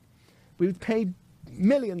temple. We would pay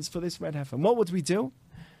millions for this red heifer. And what would we do?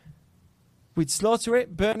 We'd slaughter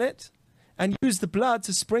it, burn it, and use the blood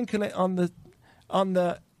to sprinkle it on the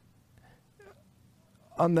Ohel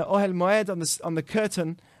Moed, on the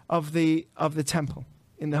curtain of the temple,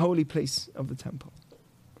 in the holy place of the temple.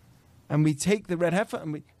 And we take the red heifer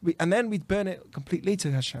and then we'd burn it completely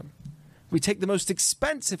to Hashem. We take the most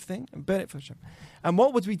expensive thing and burn it for Hashem. And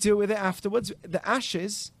what would we do with it afterwards? The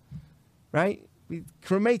ashes, right? We'd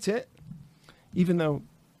cremate it, even though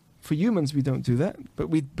for humans we don't do that, but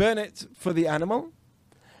we'd burn it for the animal,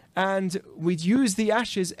 and we'd use the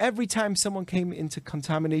ashes every time someone came into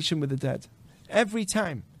contamination with the dead. Every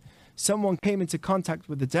time someone came into contact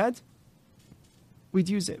with the dead, we'd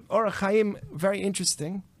use it. Orach Chaim, very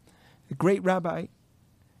interesting, a great rabbi,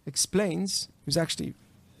 explains, who's actually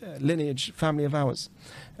a lineage family of ours,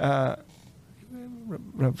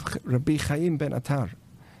 Rabbi Chaim ben Attar.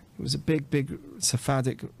 He was a big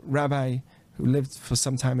Sephardic rabbi who lived for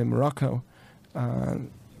some time in Morocco.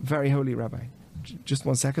 Very holy rabbi. Just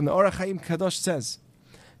one second. The Orach Chaim Kadosh says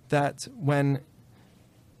that when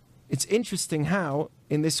it's interesting how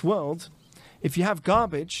in this world, if you have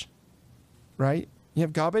garbage, right? You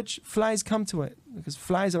have garbage, flies come to it because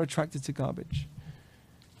flies are attracted to garbage.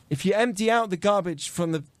 If you empty out the garbage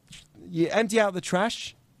you empty out the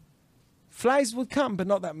trash, flies will come, but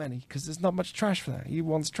not that many because there's not much trash for that. He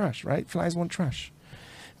wants trash, right? Flies want trash.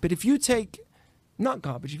 But if you take, not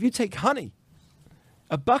garbage, if you take honey,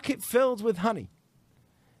 a bucket filled with honey,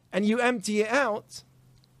 and you empty it out,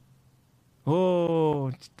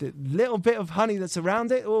 the little bit of honey that's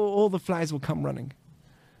around it, all the flies will come running.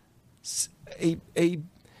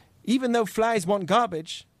 Even though flies want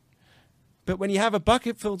garbage, but when you have a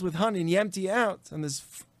bucket filled with honey and you empty it out, and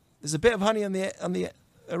there's a bit of honey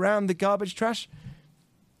around the garbage trash,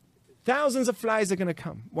 thousands of flies are going to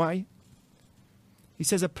come. Why? He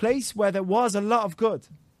says a place where there was a lot of good,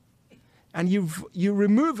 and you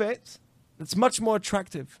remove it, it's much more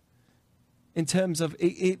attractive in terms of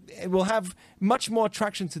it will have much more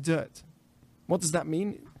attraction to dirt. What does that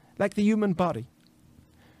mean? Like the human body.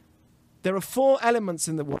 There are 4 elements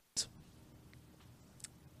in the world,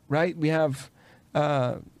 right? We have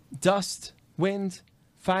dust, wind,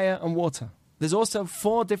 fire, and water. There's also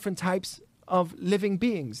 4 different types of living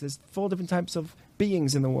beings. There's 4 different types of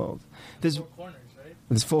beings in the world. There's 4 corners, right?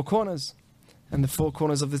 There's 4 corners, and the 4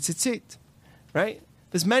 corners of the tzitzit, right?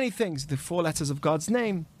 There's many things, the 4 letters of God's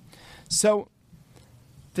name. So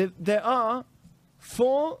there are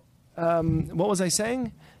 4, what was I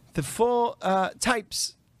saying? The 4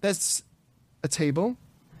 types. There's a table,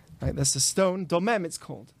 right? There's a stone, domem it's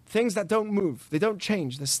called. Things that don't move, they don't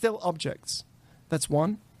change, they're still objects. That's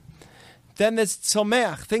one. Then there's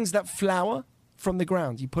tzomeach, things that flower from the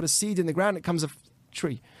ground. You put a seed in the ground, it comes a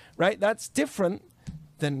tree, right? That's different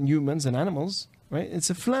than humans and animals, right? It's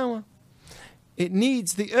a flower. It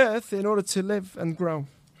needs the earth in order to live and grow.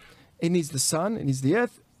 It needs the sun, it needs the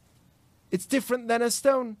earth. It's different than a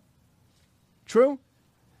stone. True?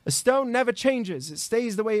 A stone never changes. It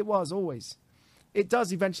stays the way it was always. It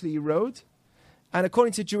does eventually erode. And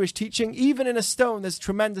according to Jewish teaching, even in a stone, there's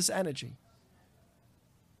tremendous energy.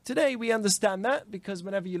 Today, we understand that because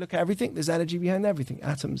whenever you look at everything, there's energy behind everything.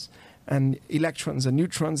 Atoms and electrons and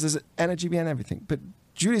neutrons, there's energy behind everything. But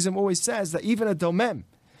Judaism always says that even a domem,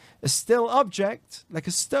 a still object, like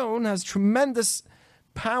a stone, has tremendous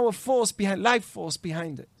power force behind, life force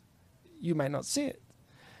behind it. you might not see it.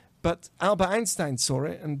 But Albert Einstein saw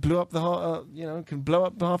it and blew up the whole, can blow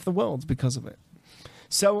up half the world because of it.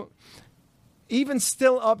 So even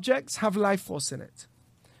still objects have life force in it.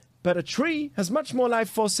 But a tree has much more life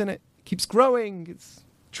force in it. It keeps growing. It's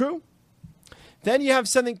true. Then you have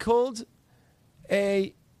something called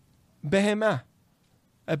a behemah.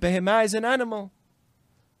 A behemah is an animal.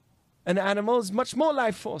 An animal is much more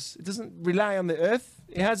life force. It doesn't rely on the earth.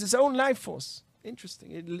 It has its own life force.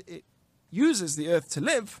 Interesting. It uses the earth to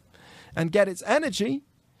live and get its energy,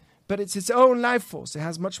 but it's its own life force. It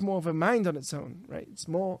has much more of a mind on its own, right? It's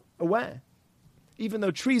more aware. Even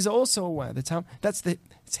though trees are also aware.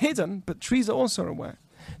 It's hidden, but trees are also aware.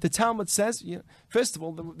 The Talmud says, first of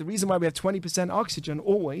all, the reason why we have 20% oxygen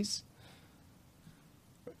always,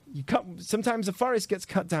 sometimes the forest gets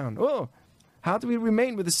cut down. Oh, how do we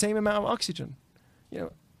remain with the same amount of oxygen?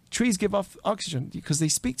 Trees give off oxygen because they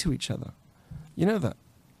speak to each other. You know that.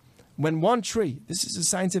 When one tree, this is a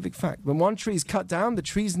scientific fact, when one tree is cut down, the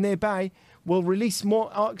trees nearby will release more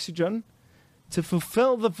oxygen to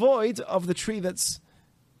fulfill the void of the tree if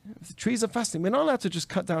the trees are fasting. We're not allowed to just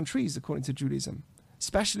cut down trees according to Judaism,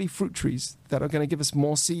 especially fruit trees that are going to give us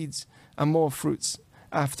more seeds and more fruits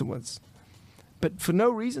afterwards. But for no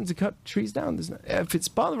reason to cut trees down. If it's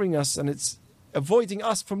bothering us and it's avoiding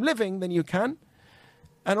us from living, then you can.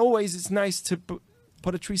 And always it's nice to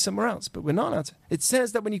put a tree somewhere else, but we're not allowed to. It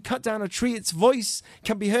says that when you cut down a tree, its voice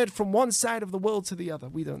can be heard from one side of the world to the other.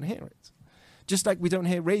 We don't hear it. Just like we don't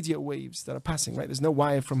hear radio waves that are passing, right? There's no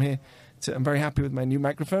wire from here to, I'm very happy with my new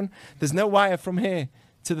microphone. There's no wire from here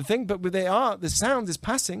to the thing, but the sound is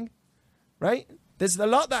passing, right? There's a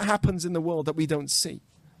lot that happens in the world that we don't see.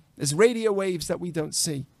 There's radio waves that we don't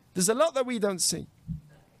see. There's a lot that we don't see.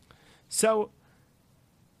 So,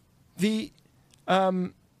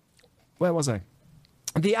 where was I?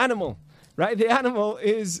 The animal, right? The animal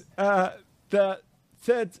is the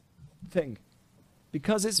third thing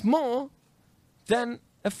because it's more than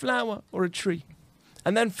a flower or a tree.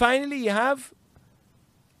 And then finally you have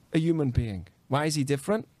a human being. Why is he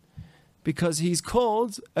different? Because he's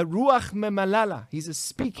called a ruach memalala. He's a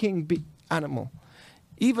speaking animal.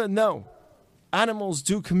 Even though animals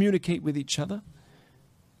do communicate with each other,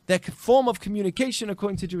 their form of communication,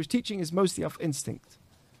 according to Jewish teaching, is mostly of instinct.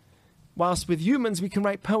 Whilst with humans, we can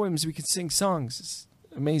write poems, we can sing songs. It's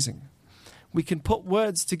amazing. We can put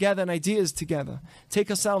words together and ideas together, take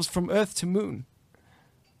ourselves from Earth to moon.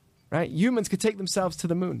 Right? Humans could take themselves to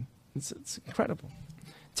the moon. It's incredible.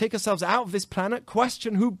 Take ourselves out of this planet,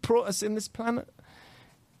 question who brought us in this planet,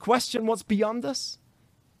 question what's beyond us.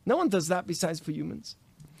 No one does that besides for humans.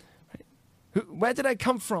 Right? Where did I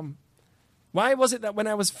come from? Why was it that when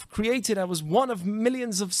I was created, I was one of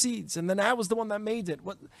millions of seeds, and then I was the one that made it?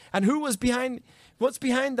 And who was behind? What's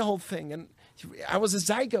behind the whole thing? And I was a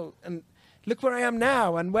zygote, and look where I am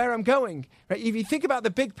now, and where I'm going. Right? If you think about the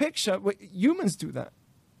big picture, humans do that.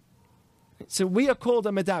 So we are called a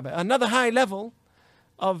medaber, another high level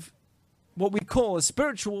of what we call a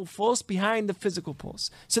spiritual force behind the physical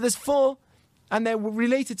force. So there's four, and they're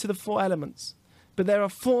related to the four elements. But there are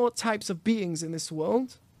four types of beings in this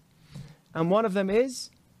world. And one of them is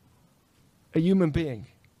a human being.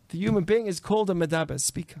 The human being is called a medaber,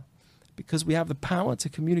 speaker, because we have the power to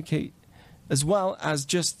communicate as well as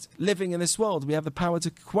just living in this world. We have the power to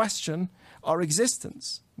question our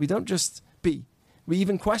existence. We don't just be. We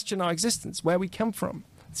even question our existence, where we come from.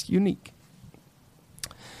 It's unique.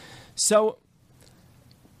 So,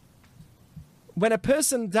 when a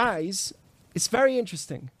person dies, it's very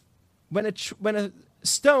interesting. When a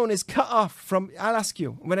stone is cut off from, I'll ask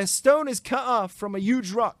you, when a stone is cut off from a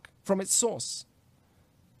huge rock, from its source,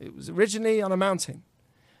 it was originally on a mountain.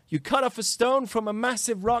 You cut off a stone from a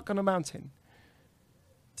massive rock on a mountain.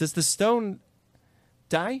 Does the stone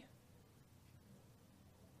die?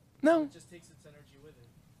 No. It just takes its energy with it.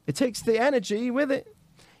 It takes the energy with it.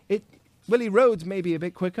 It will erode maybe a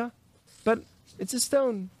bit quicker, but it's a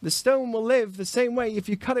stone. The stone will live the same way if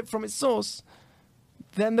you cut it from its source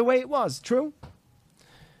than the way it was. True?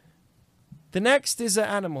 The next is an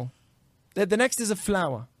animal. The next is a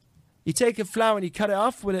flower. You take a flower and you cut it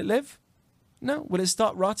off, will it live? No. Will it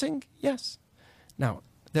start rotting? Yes. Now,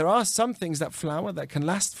 there are some things that flower that can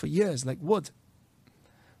last for years, like wood.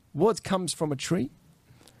 Wood comes from a tree.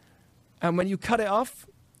 And when you cut it off,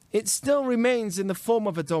 it still remains in the form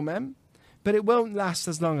of a domem, but it won't last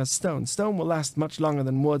as long as stone. Stone will last much longer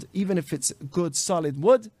than wood. Even if it's good, solid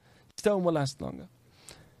wood, stone will last longer.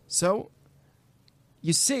 So,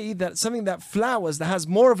 you see that something that flowers, that has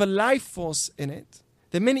more of a life force in it,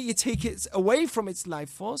 the minute you take it away from its life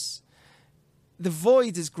force, the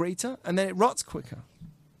void is greater and then it rots quicker.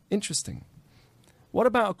 Interesting. What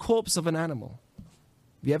about a corpse of an animal?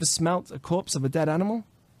 Have you ever smelt a corpse of a dead animal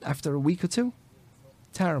after a week or two?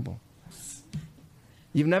 Terrible.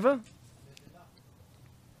 You've never?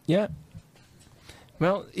 Yeah.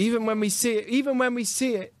 Well, even when we see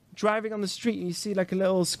it driving on the street and you see like a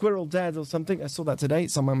little squirrel dead or something, I saw that today,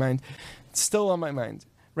 it's on my mind. It's still on my mind,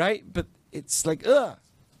 right? But it's like, ugh.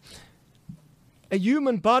 A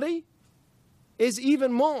human body is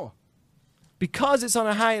even more. Because it's on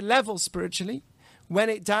a higher level spiritually, when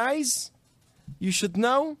it dies, you should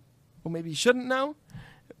know, or maybe you shouldn't know,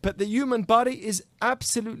 but the human body is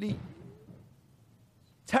absolutely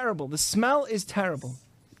terrible. The smell is terrible.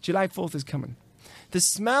 July 4th is coming. The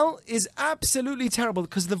smell is absolutely terrible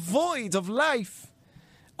because the void of life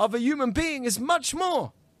of a human being is much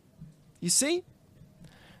more. You see?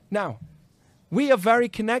 Now, we are very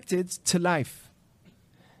connected to life.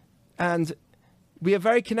 And we are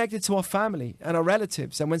very connected to our family and our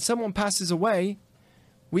relatives. And when someone passes away,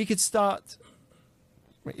 we could start,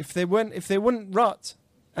 if they wouldn't rot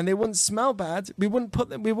and they wouldn't smell bad, we wouldn't put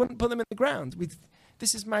them in the ground.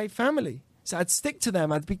 This is my family. So I'd stick to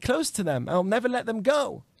them. I'd be close to them. I'll never let them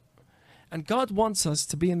go. And God wants us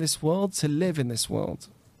to be in this world, to live in this world.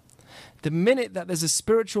 The minute that there's a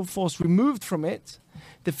spiritual force removed from it,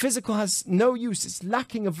 the physical has no use.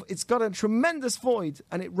 It's got a tremendous void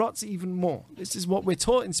and it rots even more. This is what we're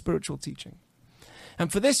taught in spiritual teaching.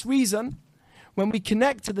 And for this reason, when we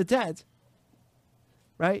connect to the dead,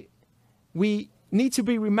 right, we need to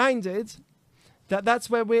be reminded that that's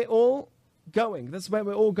where we're all going. That's where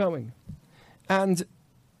we're all going. And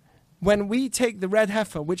when we take the red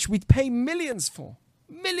heifer, which we pay millions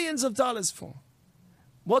of dollars for,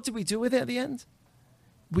 what do we do with it at the end?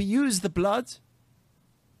 We use the blood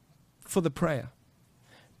for the prayer.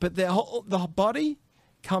 But the body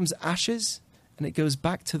comes ashes and it goes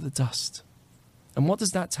back to the dust. And what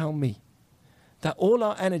does that tell me? That all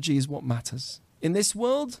our energy is what matters. In this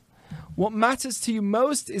world, what matters to you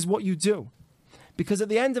most is what you do. Because at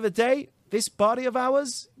the end of the day, this body of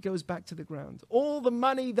ours goes back to the ground. All the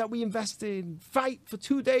money that we invested, fight for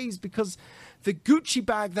 2 days because the Gucci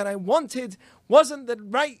bag that I wanted wasn't the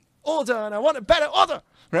right order and I want a better order,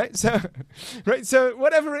 right? So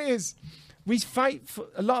whatever it is, we fight for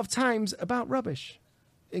a lot of times about rubbish.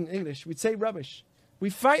 In English, we'd say rubbish. We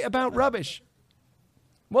fight about rubbish.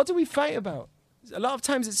 What do we fight about? A lot of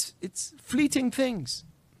times it's fleeting things,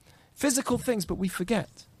 physical things, but we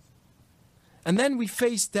forget. And then we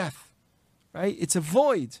face death. Right? It's a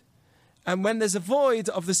void. And when there's a void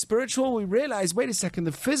of the spiritual, we realize, wait a second,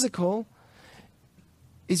 the physical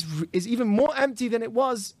is even more empty than it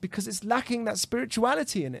was because it's lacking that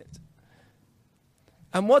spirituality in it.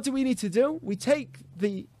 And what do we need to do? We take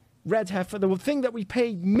the red heifer, the thing that we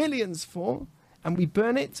paid millions for, and we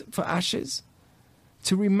burn it for ashes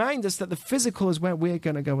to remind us that the physical is where we're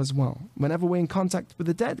going to go as well. Whenever we're in contact with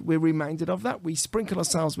the dead, we're reminded of that. We sprinkle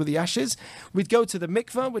ourselves with the ashes. We'd go to the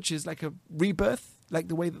mikveh, which is like a rebirth, like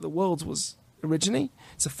the way that the world was originally.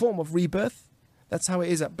 It's a form of rebirth. That's how it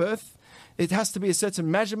is at birth. It has to be a certain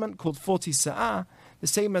measurement called 40 sa'ah, the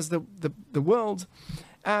same as the world.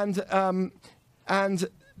 And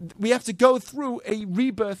we have to go through a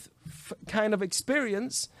rebirth kind of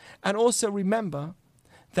experience and also remember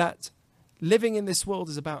that living in this world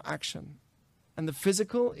is about action. And the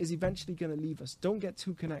physical is eventually going to leave us. Don't get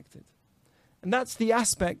too connected. And that's the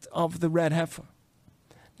aspect of the red heifer.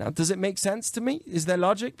 Now, does it make sense to me? Is there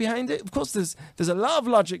logic behind it? Of course, there's a lot of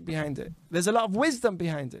logic behind it. There's a lot of wisdom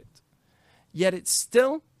behind it. Yet it's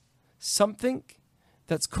still something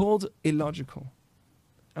that's called illogical.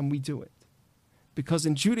 And we do it. Because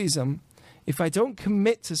in Judaism, if I don't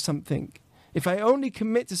commit to something, if I only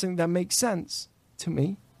commit to something that makes sense to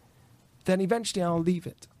me, then eventually I'll leave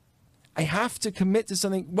it. I have to commit to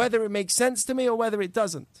something, whether it makes sense to me or whether it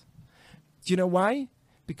doesn't. Do you know why?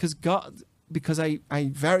 Because I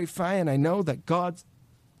verify and I know that God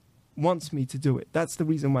wants me to do it. That's the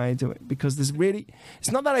reason why I do it. Because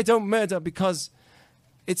it's not that I don't murder because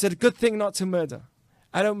it's a good thing not to murder.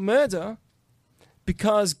 I don't murder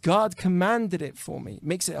because God commanded it for me. It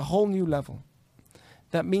makes it a whole new level.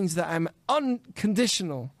 That means that I'm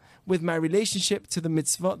unconditional with my relationship to the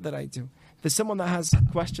mitzvot that I do. There's someone that has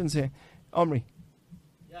questions here. Omri.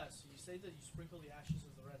 Yes, you say that you sprinkle the ashes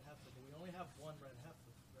of the red heifer, but we only have one red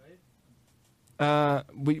heifer, right?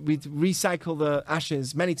 We'd recycle the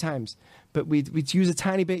ashes many times, but we'd use a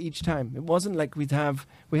tiny bit each time. It wasn't like we have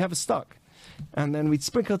a stock, and then we'd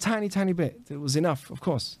sprinkle a tiny bit. It was enough, of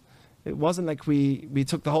course. It wasn't like we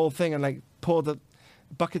took the whole thing and like poured the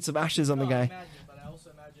buckets of ashes on the guy. But I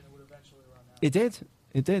also imagine it would eventually run out.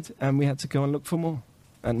 It did, and we had to go and look for more.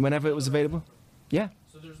 And whenever it was available, yeah.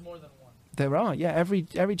 So there's more than one. There are, yeah,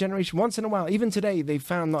 every generation. Once in a while, even today, they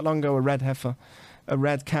found not long ago a red heifer, a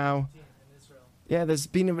red cow. In Israel. Yeah, there's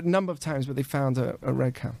been a number of times where they found a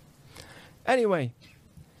red cow. Anyway,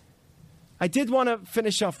 I did want to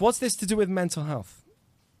finish off. What's this to do with mental health?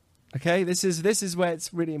 Okay, this is where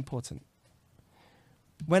it's really important.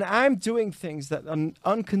 When I'm doing things that are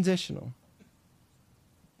unconditional,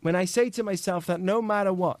 when I say to myself that no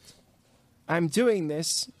matter what, I'm doing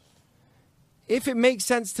this, if it makes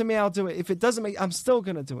sense to me, I'll do it. If it doesn't I'm still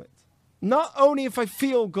going to do it. Not only if I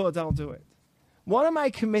feel good, I'll do it. What am I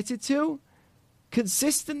committed to?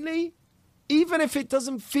 Consistently, even if it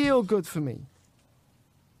doesn't feel good for me.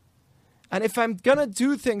 And if I'm going to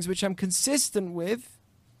do things which I'm consistent with,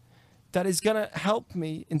 that is going to help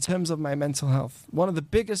me in terms of my mental health. One of the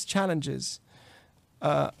biggest challenges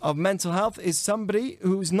of mental health is somebody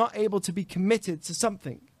who's not able to be committed to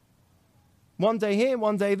something. One day here,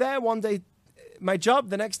 one day there, one day my job,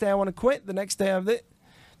 the next day I want to quit, the next day I have it.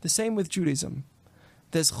 The same with Judaism.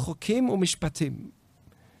 There's chokim umishpatim.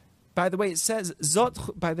 By the way, it says,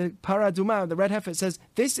 Zot, by the paraduma, the red heifer, it says,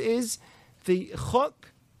 this is the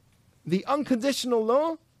chok, the unconditional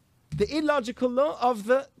law, the illogical law of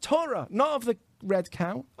the Torah, not of the red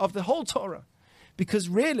cow, of the whole Torah. Because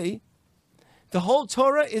really, the whole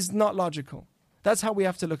Torah is not logical. That's how we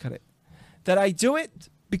have to look at it. That I do it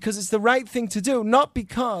because it's the right thing to do, not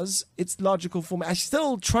because it's logical for me. I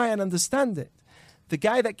still try and understand it. The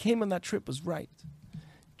guy that came on that trip was right.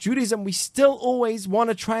 Judaism, we still always want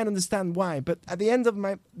to try and understand why. But at the end of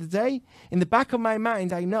the day, in the back of my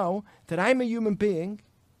mind, I know that I'm a human being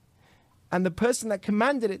and the person that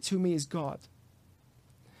commanded it to me is God.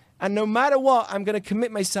 And no matter what, I'm going to commit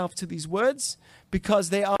myself to these words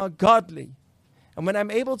because they are godly. And when I'm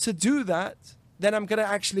able to do that, then I'm going to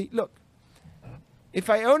actually, look, if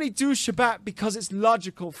I only do Shabbat because it's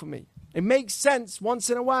logical for me, it makes sense once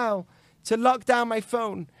in a while to lock down my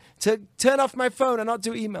phone, to turn off my phone and not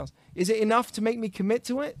do emails. Is it enough to make me commit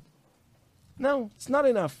to it? No, it's not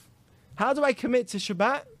enough. How do I commit to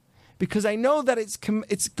Shabbat? Because I know that it's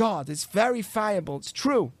God. It's verifiable. It's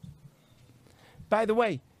true. By the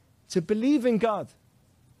way, to believe in God,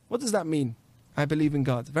 what does that mean? I believe in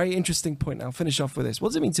God. Very interesting point. I'll finish off with this. What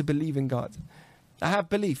does it mean to believe in God? I have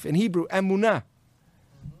belief. In Hebrew, emunah.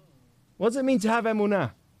 What does it mean to have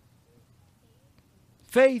emunah?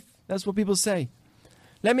 Faith. That's what people say.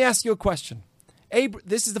 Let me ask you a question.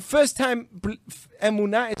 This is the first time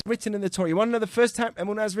emunah is written in the Torah. You want to know the first time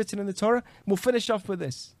emunah is written in the Torah? We'll finish off with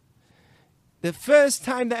this. The first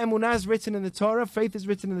time that emunah is written in the Torah, faith is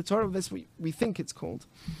written in the Torah, that's what we think it's called,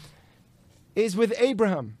 is with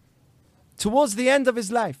Abraham. Towards the end of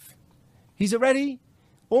his life. He's already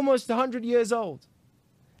almost 100 years old.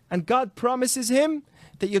 And God promises him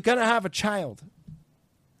that you're going to have a child.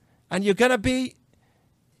 And you're going to be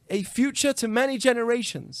a future to many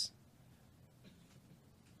generations.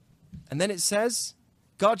 And then it says,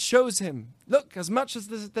 God shows him, look, as much as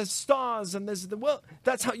there's stars and there's the world,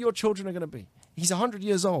 that's how your children are going to be. He's 100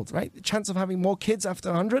 years old, right? The chance of having more kids after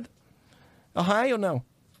 100? Are high or no?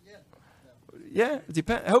 Yeah,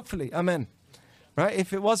 depend. Hopefully, amen. Right?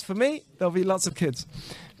 If it was for me, there'll be lots of kids.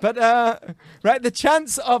 But, right, the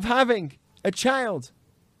chance of having a child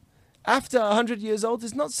after 100 years old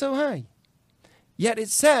is not so high. Yet it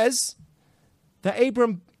says that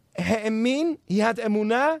Abram He'emin, he had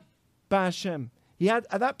emunah ba'Hashem.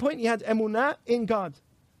 At that point, he had emunah in God.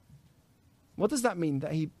 What does that mean?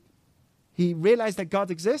 That he realized that God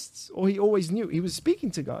exists, or he always knew? He was speaking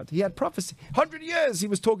to God. He had prophecy. 100 years he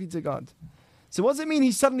was talking to God. So what does it mean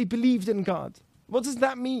he suddenly believed in God? What does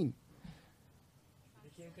that mean? He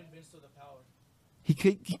became convinced of the power. He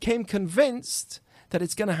became convinced that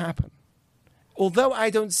it's going to happen. Although I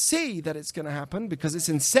don't see that it's going to happen because it's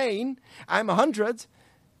insane, I'm 100,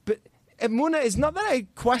 but emunah is not that I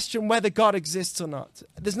question whether God exists or not.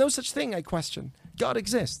 There's no such thing I question. God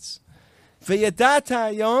exists. It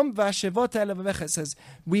says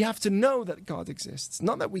we have to know that God exists,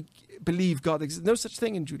 not that we believe God exists. No such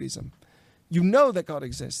thing in Judaism. You know that God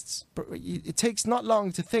exists, but it takes not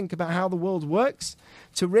long to think about how the world works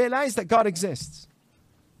to realize that God exists.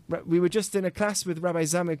 We were just in a class with Rabbi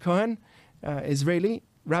Zamir Cohen, Israeli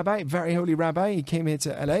rabbi, very holy rabbi. He came here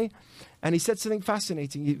to LA and he said something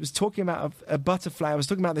fascinating. He was talking about a butterfly. I was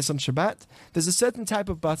talking about this on Shabbat. There's a certain type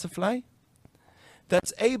of butterfly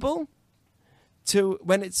that's able to,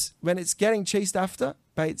 when it's getting chased after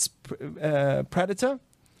by its predator,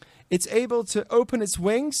 it's able to open its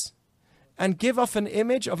wings and give off an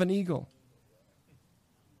image of an eagle.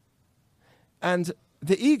 And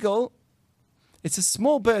the eagle, it's a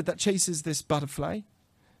small bird that chases this butterfly.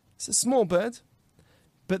 It's a small bird,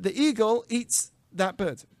 but the eagle eats that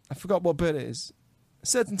bird. I forgot what bird it is. A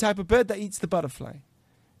certain type of bird that eats the butterfly.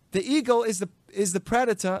 The eagle is the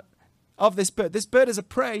predator of this bird. This bird is a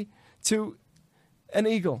prey to an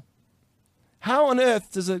eagle. How on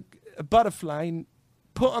earth does a butterfly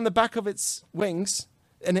put on the back of its wings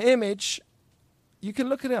an image? You can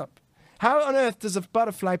look it up. How on earth does a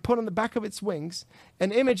butterfly put on the back of its wings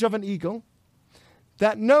an image of an eagle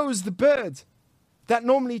that knows the bird that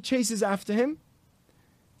normally chases after him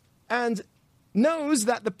and knows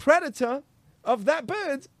that the predator of that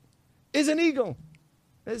bird is an eagle?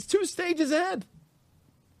 There's 2 stages ahead.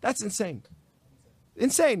 That's insane.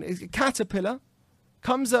 Insane. A caterpillar,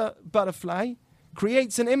 comes a butterfly,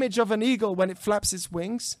 creates an image of an eagle when it flaps its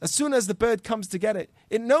wings. As soon as the bird comes to get it,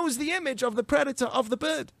 it knows the image of the predator of the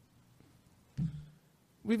bird.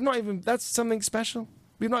 That's something special.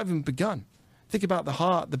 We've not even begun. Think about the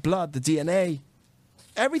heart, the blood, the DNA,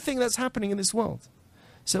 everything that's happening in this world.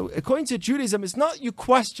 So according to Judaism, it's not you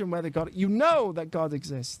question whether God, you know that God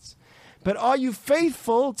exists. But are you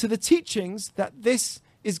faithful to the teachings that this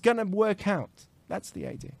is going to work out? That's the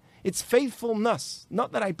idea. It's faithfulness,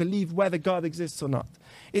 not that I believe whether God exists or not.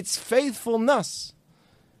 It's faithfulness.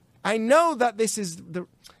 I know that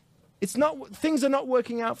things are not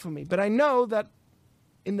working out for me, but I know that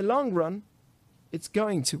in the long run, it's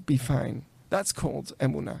going to be fine. That's called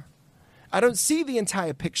emunah. I don't see the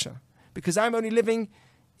entire picture because I'm only living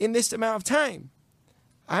in this amount of time.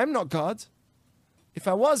 I'm not God. If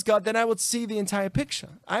I was God, then I would see the entire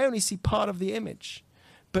picture. I only see part of the image.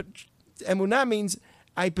 But emunah means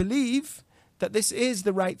I believe that this is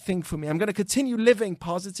the right thing for me. I'm going to continue living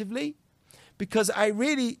positively because I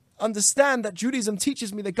really understand that Judaism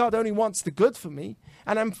teaches me that God only wants the good for me,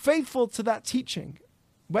 and I'm faithful to that teaching.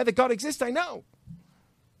 Whether God exists, I know.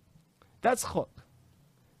 That's chok.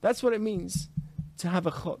 That's what it means to have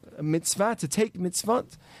a mitzvah, to take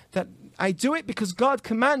mitzvot, that I do it because God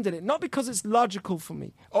commanded it, not because it's logical for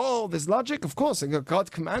me. Oh, there's logic? Of course,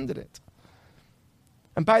 God commanded it.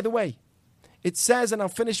 And by the way, it says, and I'll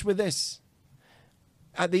finish with this,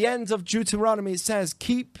 at the end of Deuteronomy, it says,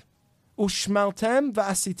 keep ushmaltem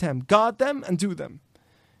va'asitem, guard them and do them.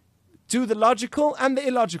 Do the logical and the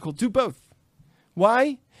illogical, do both.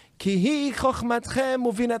 Why? When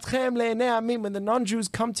the non-Jews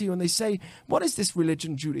come to you and they say, what is this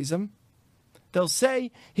religion, Judaism? They'll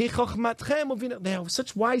say, they are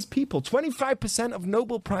such wise people, 25% of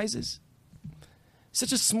Nobel Prizes.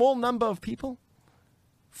 Such a small number of people.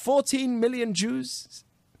 14 million Jews,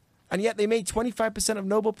 and yet they made 25% of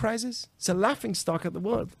Nobel Prizes. It's a laughingstock at the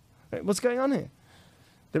world. Right? What's going on here?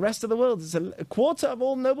 The rest of the world is a quarter of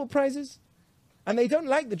all Nobel Prizes, and they don't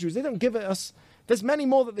like the Jews. They don't give it us. There's many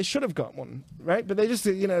more that they should have got one, right? But they just,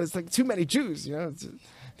 it's like too many Jews.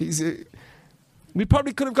 We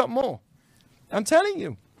probably could have got more. I'm telling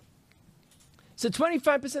you. So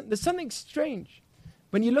 25%. There's something strange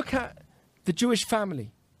when you look at the Jewish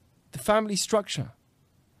family, the family structure.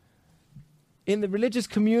 In the religious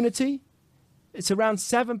community, it's around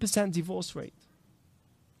 7% divorce rate.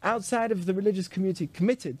 Outside of the religious community,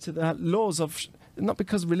 committed to the laws of, not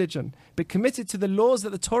because of religion, but committed to the laws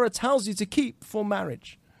that the Torah tells you to keep for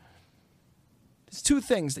marriage. There's 2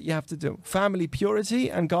 things that you have to do. Family purity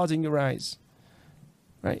and guarding your eyes.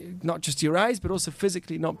 Right? Not just your eyes, but also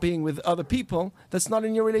physically not being with other people. That's not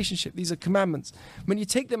in your relationship. These are commandments. When you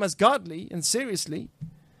take them as godly and seriously,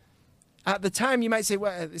 at the time you might say,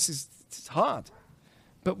 well, it's hard.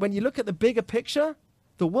 But when you look at the bigger picture,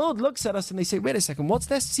 the world looks at us and they say, wait a second, what's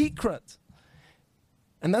their secret?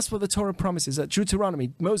 And that's what the Torah promises. At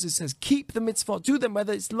Deuteronomy, Moses says, keep the mitzvot, do them,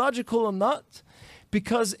 whether it's logical or not,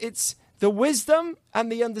 because it's the wisdom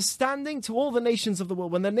and the understanding to all the nations of the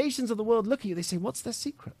world. When the nations of the world look at you, they say, what's their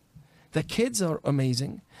secret? Their kids are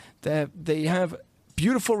amazing. They have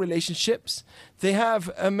beautiful relationships. They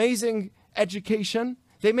have amazing education.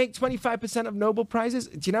 They make 25% of Nobel Prizes.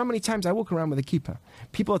 Do you know how many times I walk around with a kippah?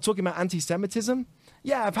 People are talking about anti-Semitism.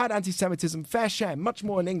 Yeah, I've had anti-Semitism, fair share, much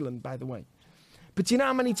more in England, by the way. But do you know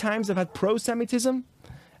how many times I've had pro-Semitism?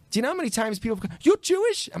 Do you know how many times people go, you're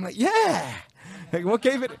Jewish? I'm like, yeah. Like, what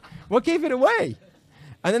gave it away?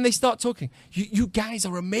 And then they start talking. You guys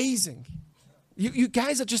are amazing. You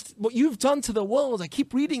guys are just, what you've done to the world. I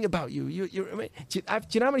keep reading about you. Do you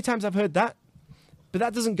know how many times I've heard that? But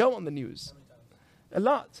that doesn't go on the news. A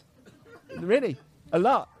lot. Really, a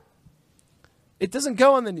lot. It doesn't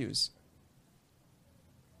go on the news.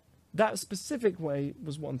 That specific way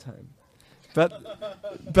was one time. But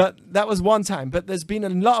that was one time. But there's been a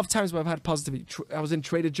lot of times where I've had positivity. I was in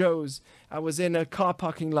Trader Joe's. I was in a car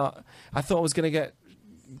parking lot. I thought I was going to get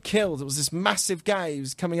killed. It was this massive guy who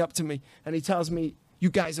was coming up to me, and he tells me, you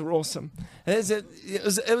guys are awesome. And it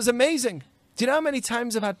was amazing. Do you know how many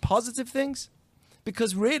times I've had positive things?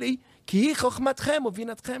 Because really, keep them,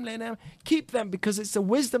 because it's a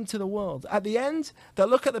wisdom to the world. At the end, they'll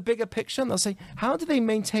look at the bigger picture and they'll say, how do they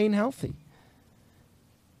maintain healthy?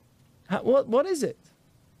 What is it?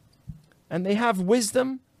 And they have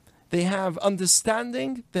wisdom, they have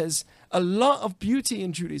understanding. There's a lot of beauty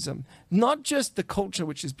in Judaism, not just the culture,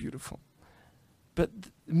 which is beautiful, but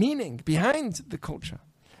meaning behind the culture.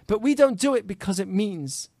 But we don't do it because it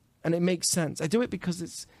means and it makes sense. I do it because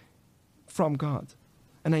it's from God.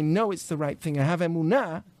 And I know it's the right thing. I have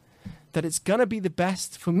emunah that it's going to be the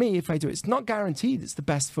best for me if I do it. It's not guaranteed it's the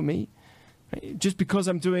best for me. Right? Just because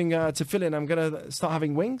I'm doing tefillin, I'm going to start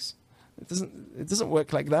having wings. It doesn't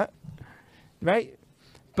work like that. Right?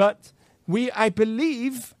 But I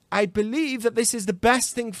believe that this is the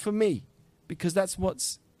best thing for me because that's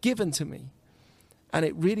what's given to me. And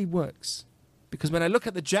it really works. Because when I look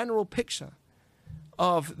at the general picture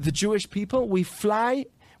of the Jewish people, we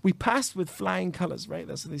pass with flying colors, right?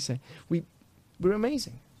 That's what they say. We're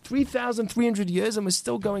amazing. 3,300 years and we're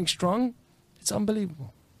still going strong. It's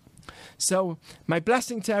unbelievable. So my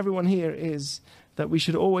blessing to everyone here is that we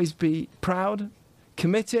should always be proud,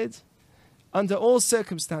 committed, under all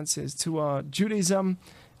circumstances to our Judaism,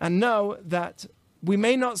 and know that we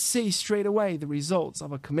may not see straight away the results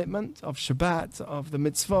of a commitment, of Shabbat, of the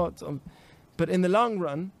mitzvot, but in the long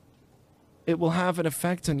run, it will have an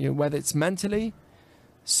effect on you, whether it's mentally,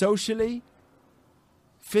 socially,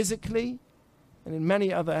 physically, and in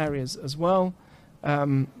many other areas as well.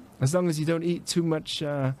 As long as you don't eat too much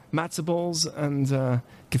matzah balls and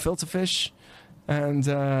gefilte fish and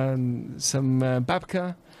some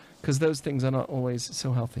babka, because those things are not always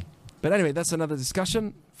so healthy. But anyway, that's another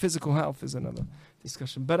discussion. Physical health is another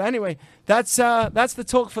discussion. But anyway, that's the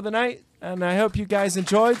talk for the night, and I hope you guys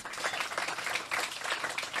enjoyed.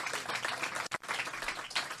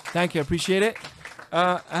 Thank you, I appreciate it.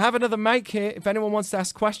 I have another mic here. If anyone wants to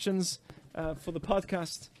ask questions for the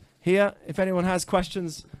podcast here, if anyone has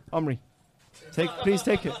questions, Omri, please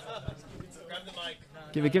take it. Grab the mic.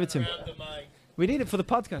 Give it to him. We need it for the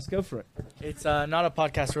podcast. Go for it. It's not a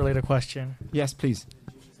podcast-related question. Yes, please.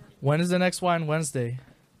 When is the next Wine Wednesday?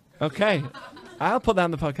 Okay, I'll put that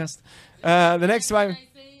on the podcast. The next one. Can I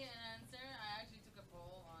say an answer? I actually took a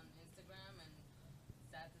poll on Instagram, and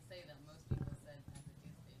sad to say that most people said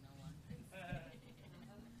Tuesday.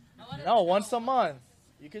 No one. No, once a month.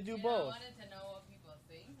 You could do I both. wanted to know what people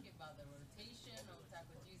think about the rotation of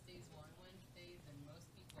Taco Tuesdays, Wine Wednesdays, and most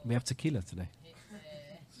people We have tequila today. hit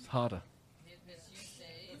It's harder. the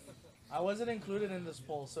Tuesdays. I wasn't included in this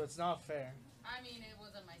poll, so it's not fair. I mean, it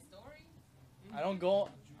was on my story. I don't go...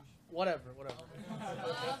 Whatever. Well,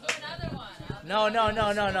 I'll do another one. No.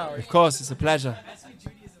 Of course, it's a pleasure.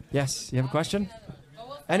 Yes, you have a question? But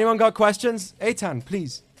we'll Anyone got questions? Eitan,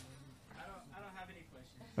 please. I don't have any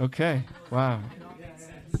questions. Okay. Wow.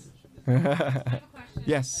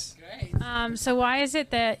 Yes. great. So why is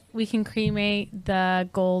it that we can cremate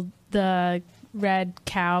the red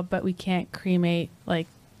cow, but we can't cremate like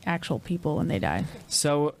actual people when they die?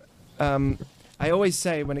 So, I always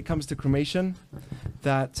say when it comes to cremation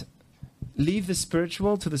that leave the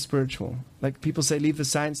spiritual to the spiritual. Like people say, leave the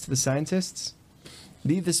science to the scientists.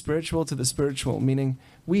 Leave the spiritual to the spiritual, meaning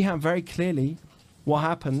we have very clearly what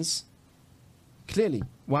happens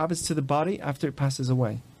to the body after it passes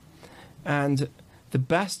away. And the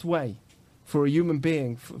best way for a human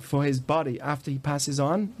being, for his body after he passes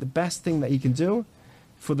on, the best thing that he can do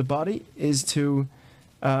for the body is to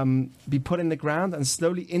be put in the ground and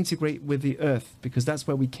slowly integrate with the earth, because that's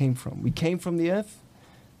where we came from. We came from the earth,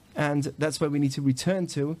 and that's where we need to return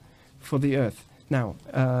to for the earth. Now,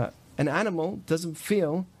 an animal doesn't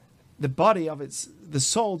feel the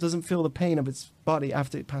soul doesn't feel the pain of its body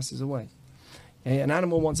after it passes away. Okay? An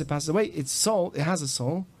animal, once it passes away, it has a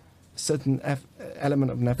soul, a certain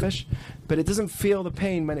element of nefesh, but it doesn't feel the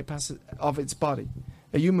pain when it passes of its body.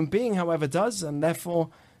 A human being, however, does, and therefore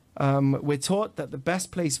we're taught that the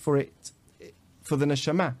best place for the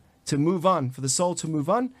neshama to move on, for the soul to move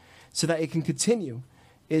on, so that it can continue,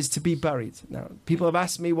 is to be buried. Now, people have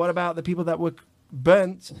asked me, what about the people that were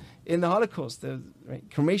burnt in the Holocaust?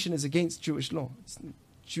 Cremation is against Jewish law.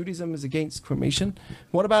 Judaism is against cremation.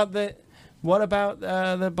 What about the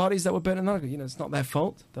bodies that were burnt in the Holocaust? It's not their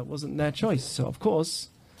fault. That wasn't their choice. So, of course,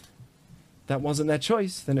 that wasn't their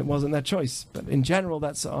choice. Then it wasn't their choice. But in general,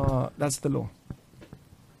 that's the law.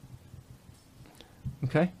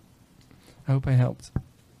 Okay? I hope I helped.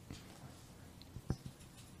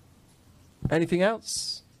 Anything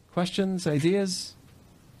else? Questions? Ideas?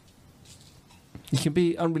 It can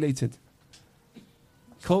be unrelated.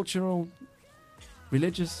 Cultural,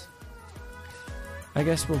 religious. I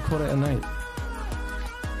guess we'll call it a night.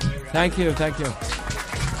 Thank you. Thank you.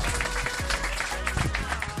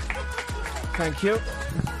 Thank you.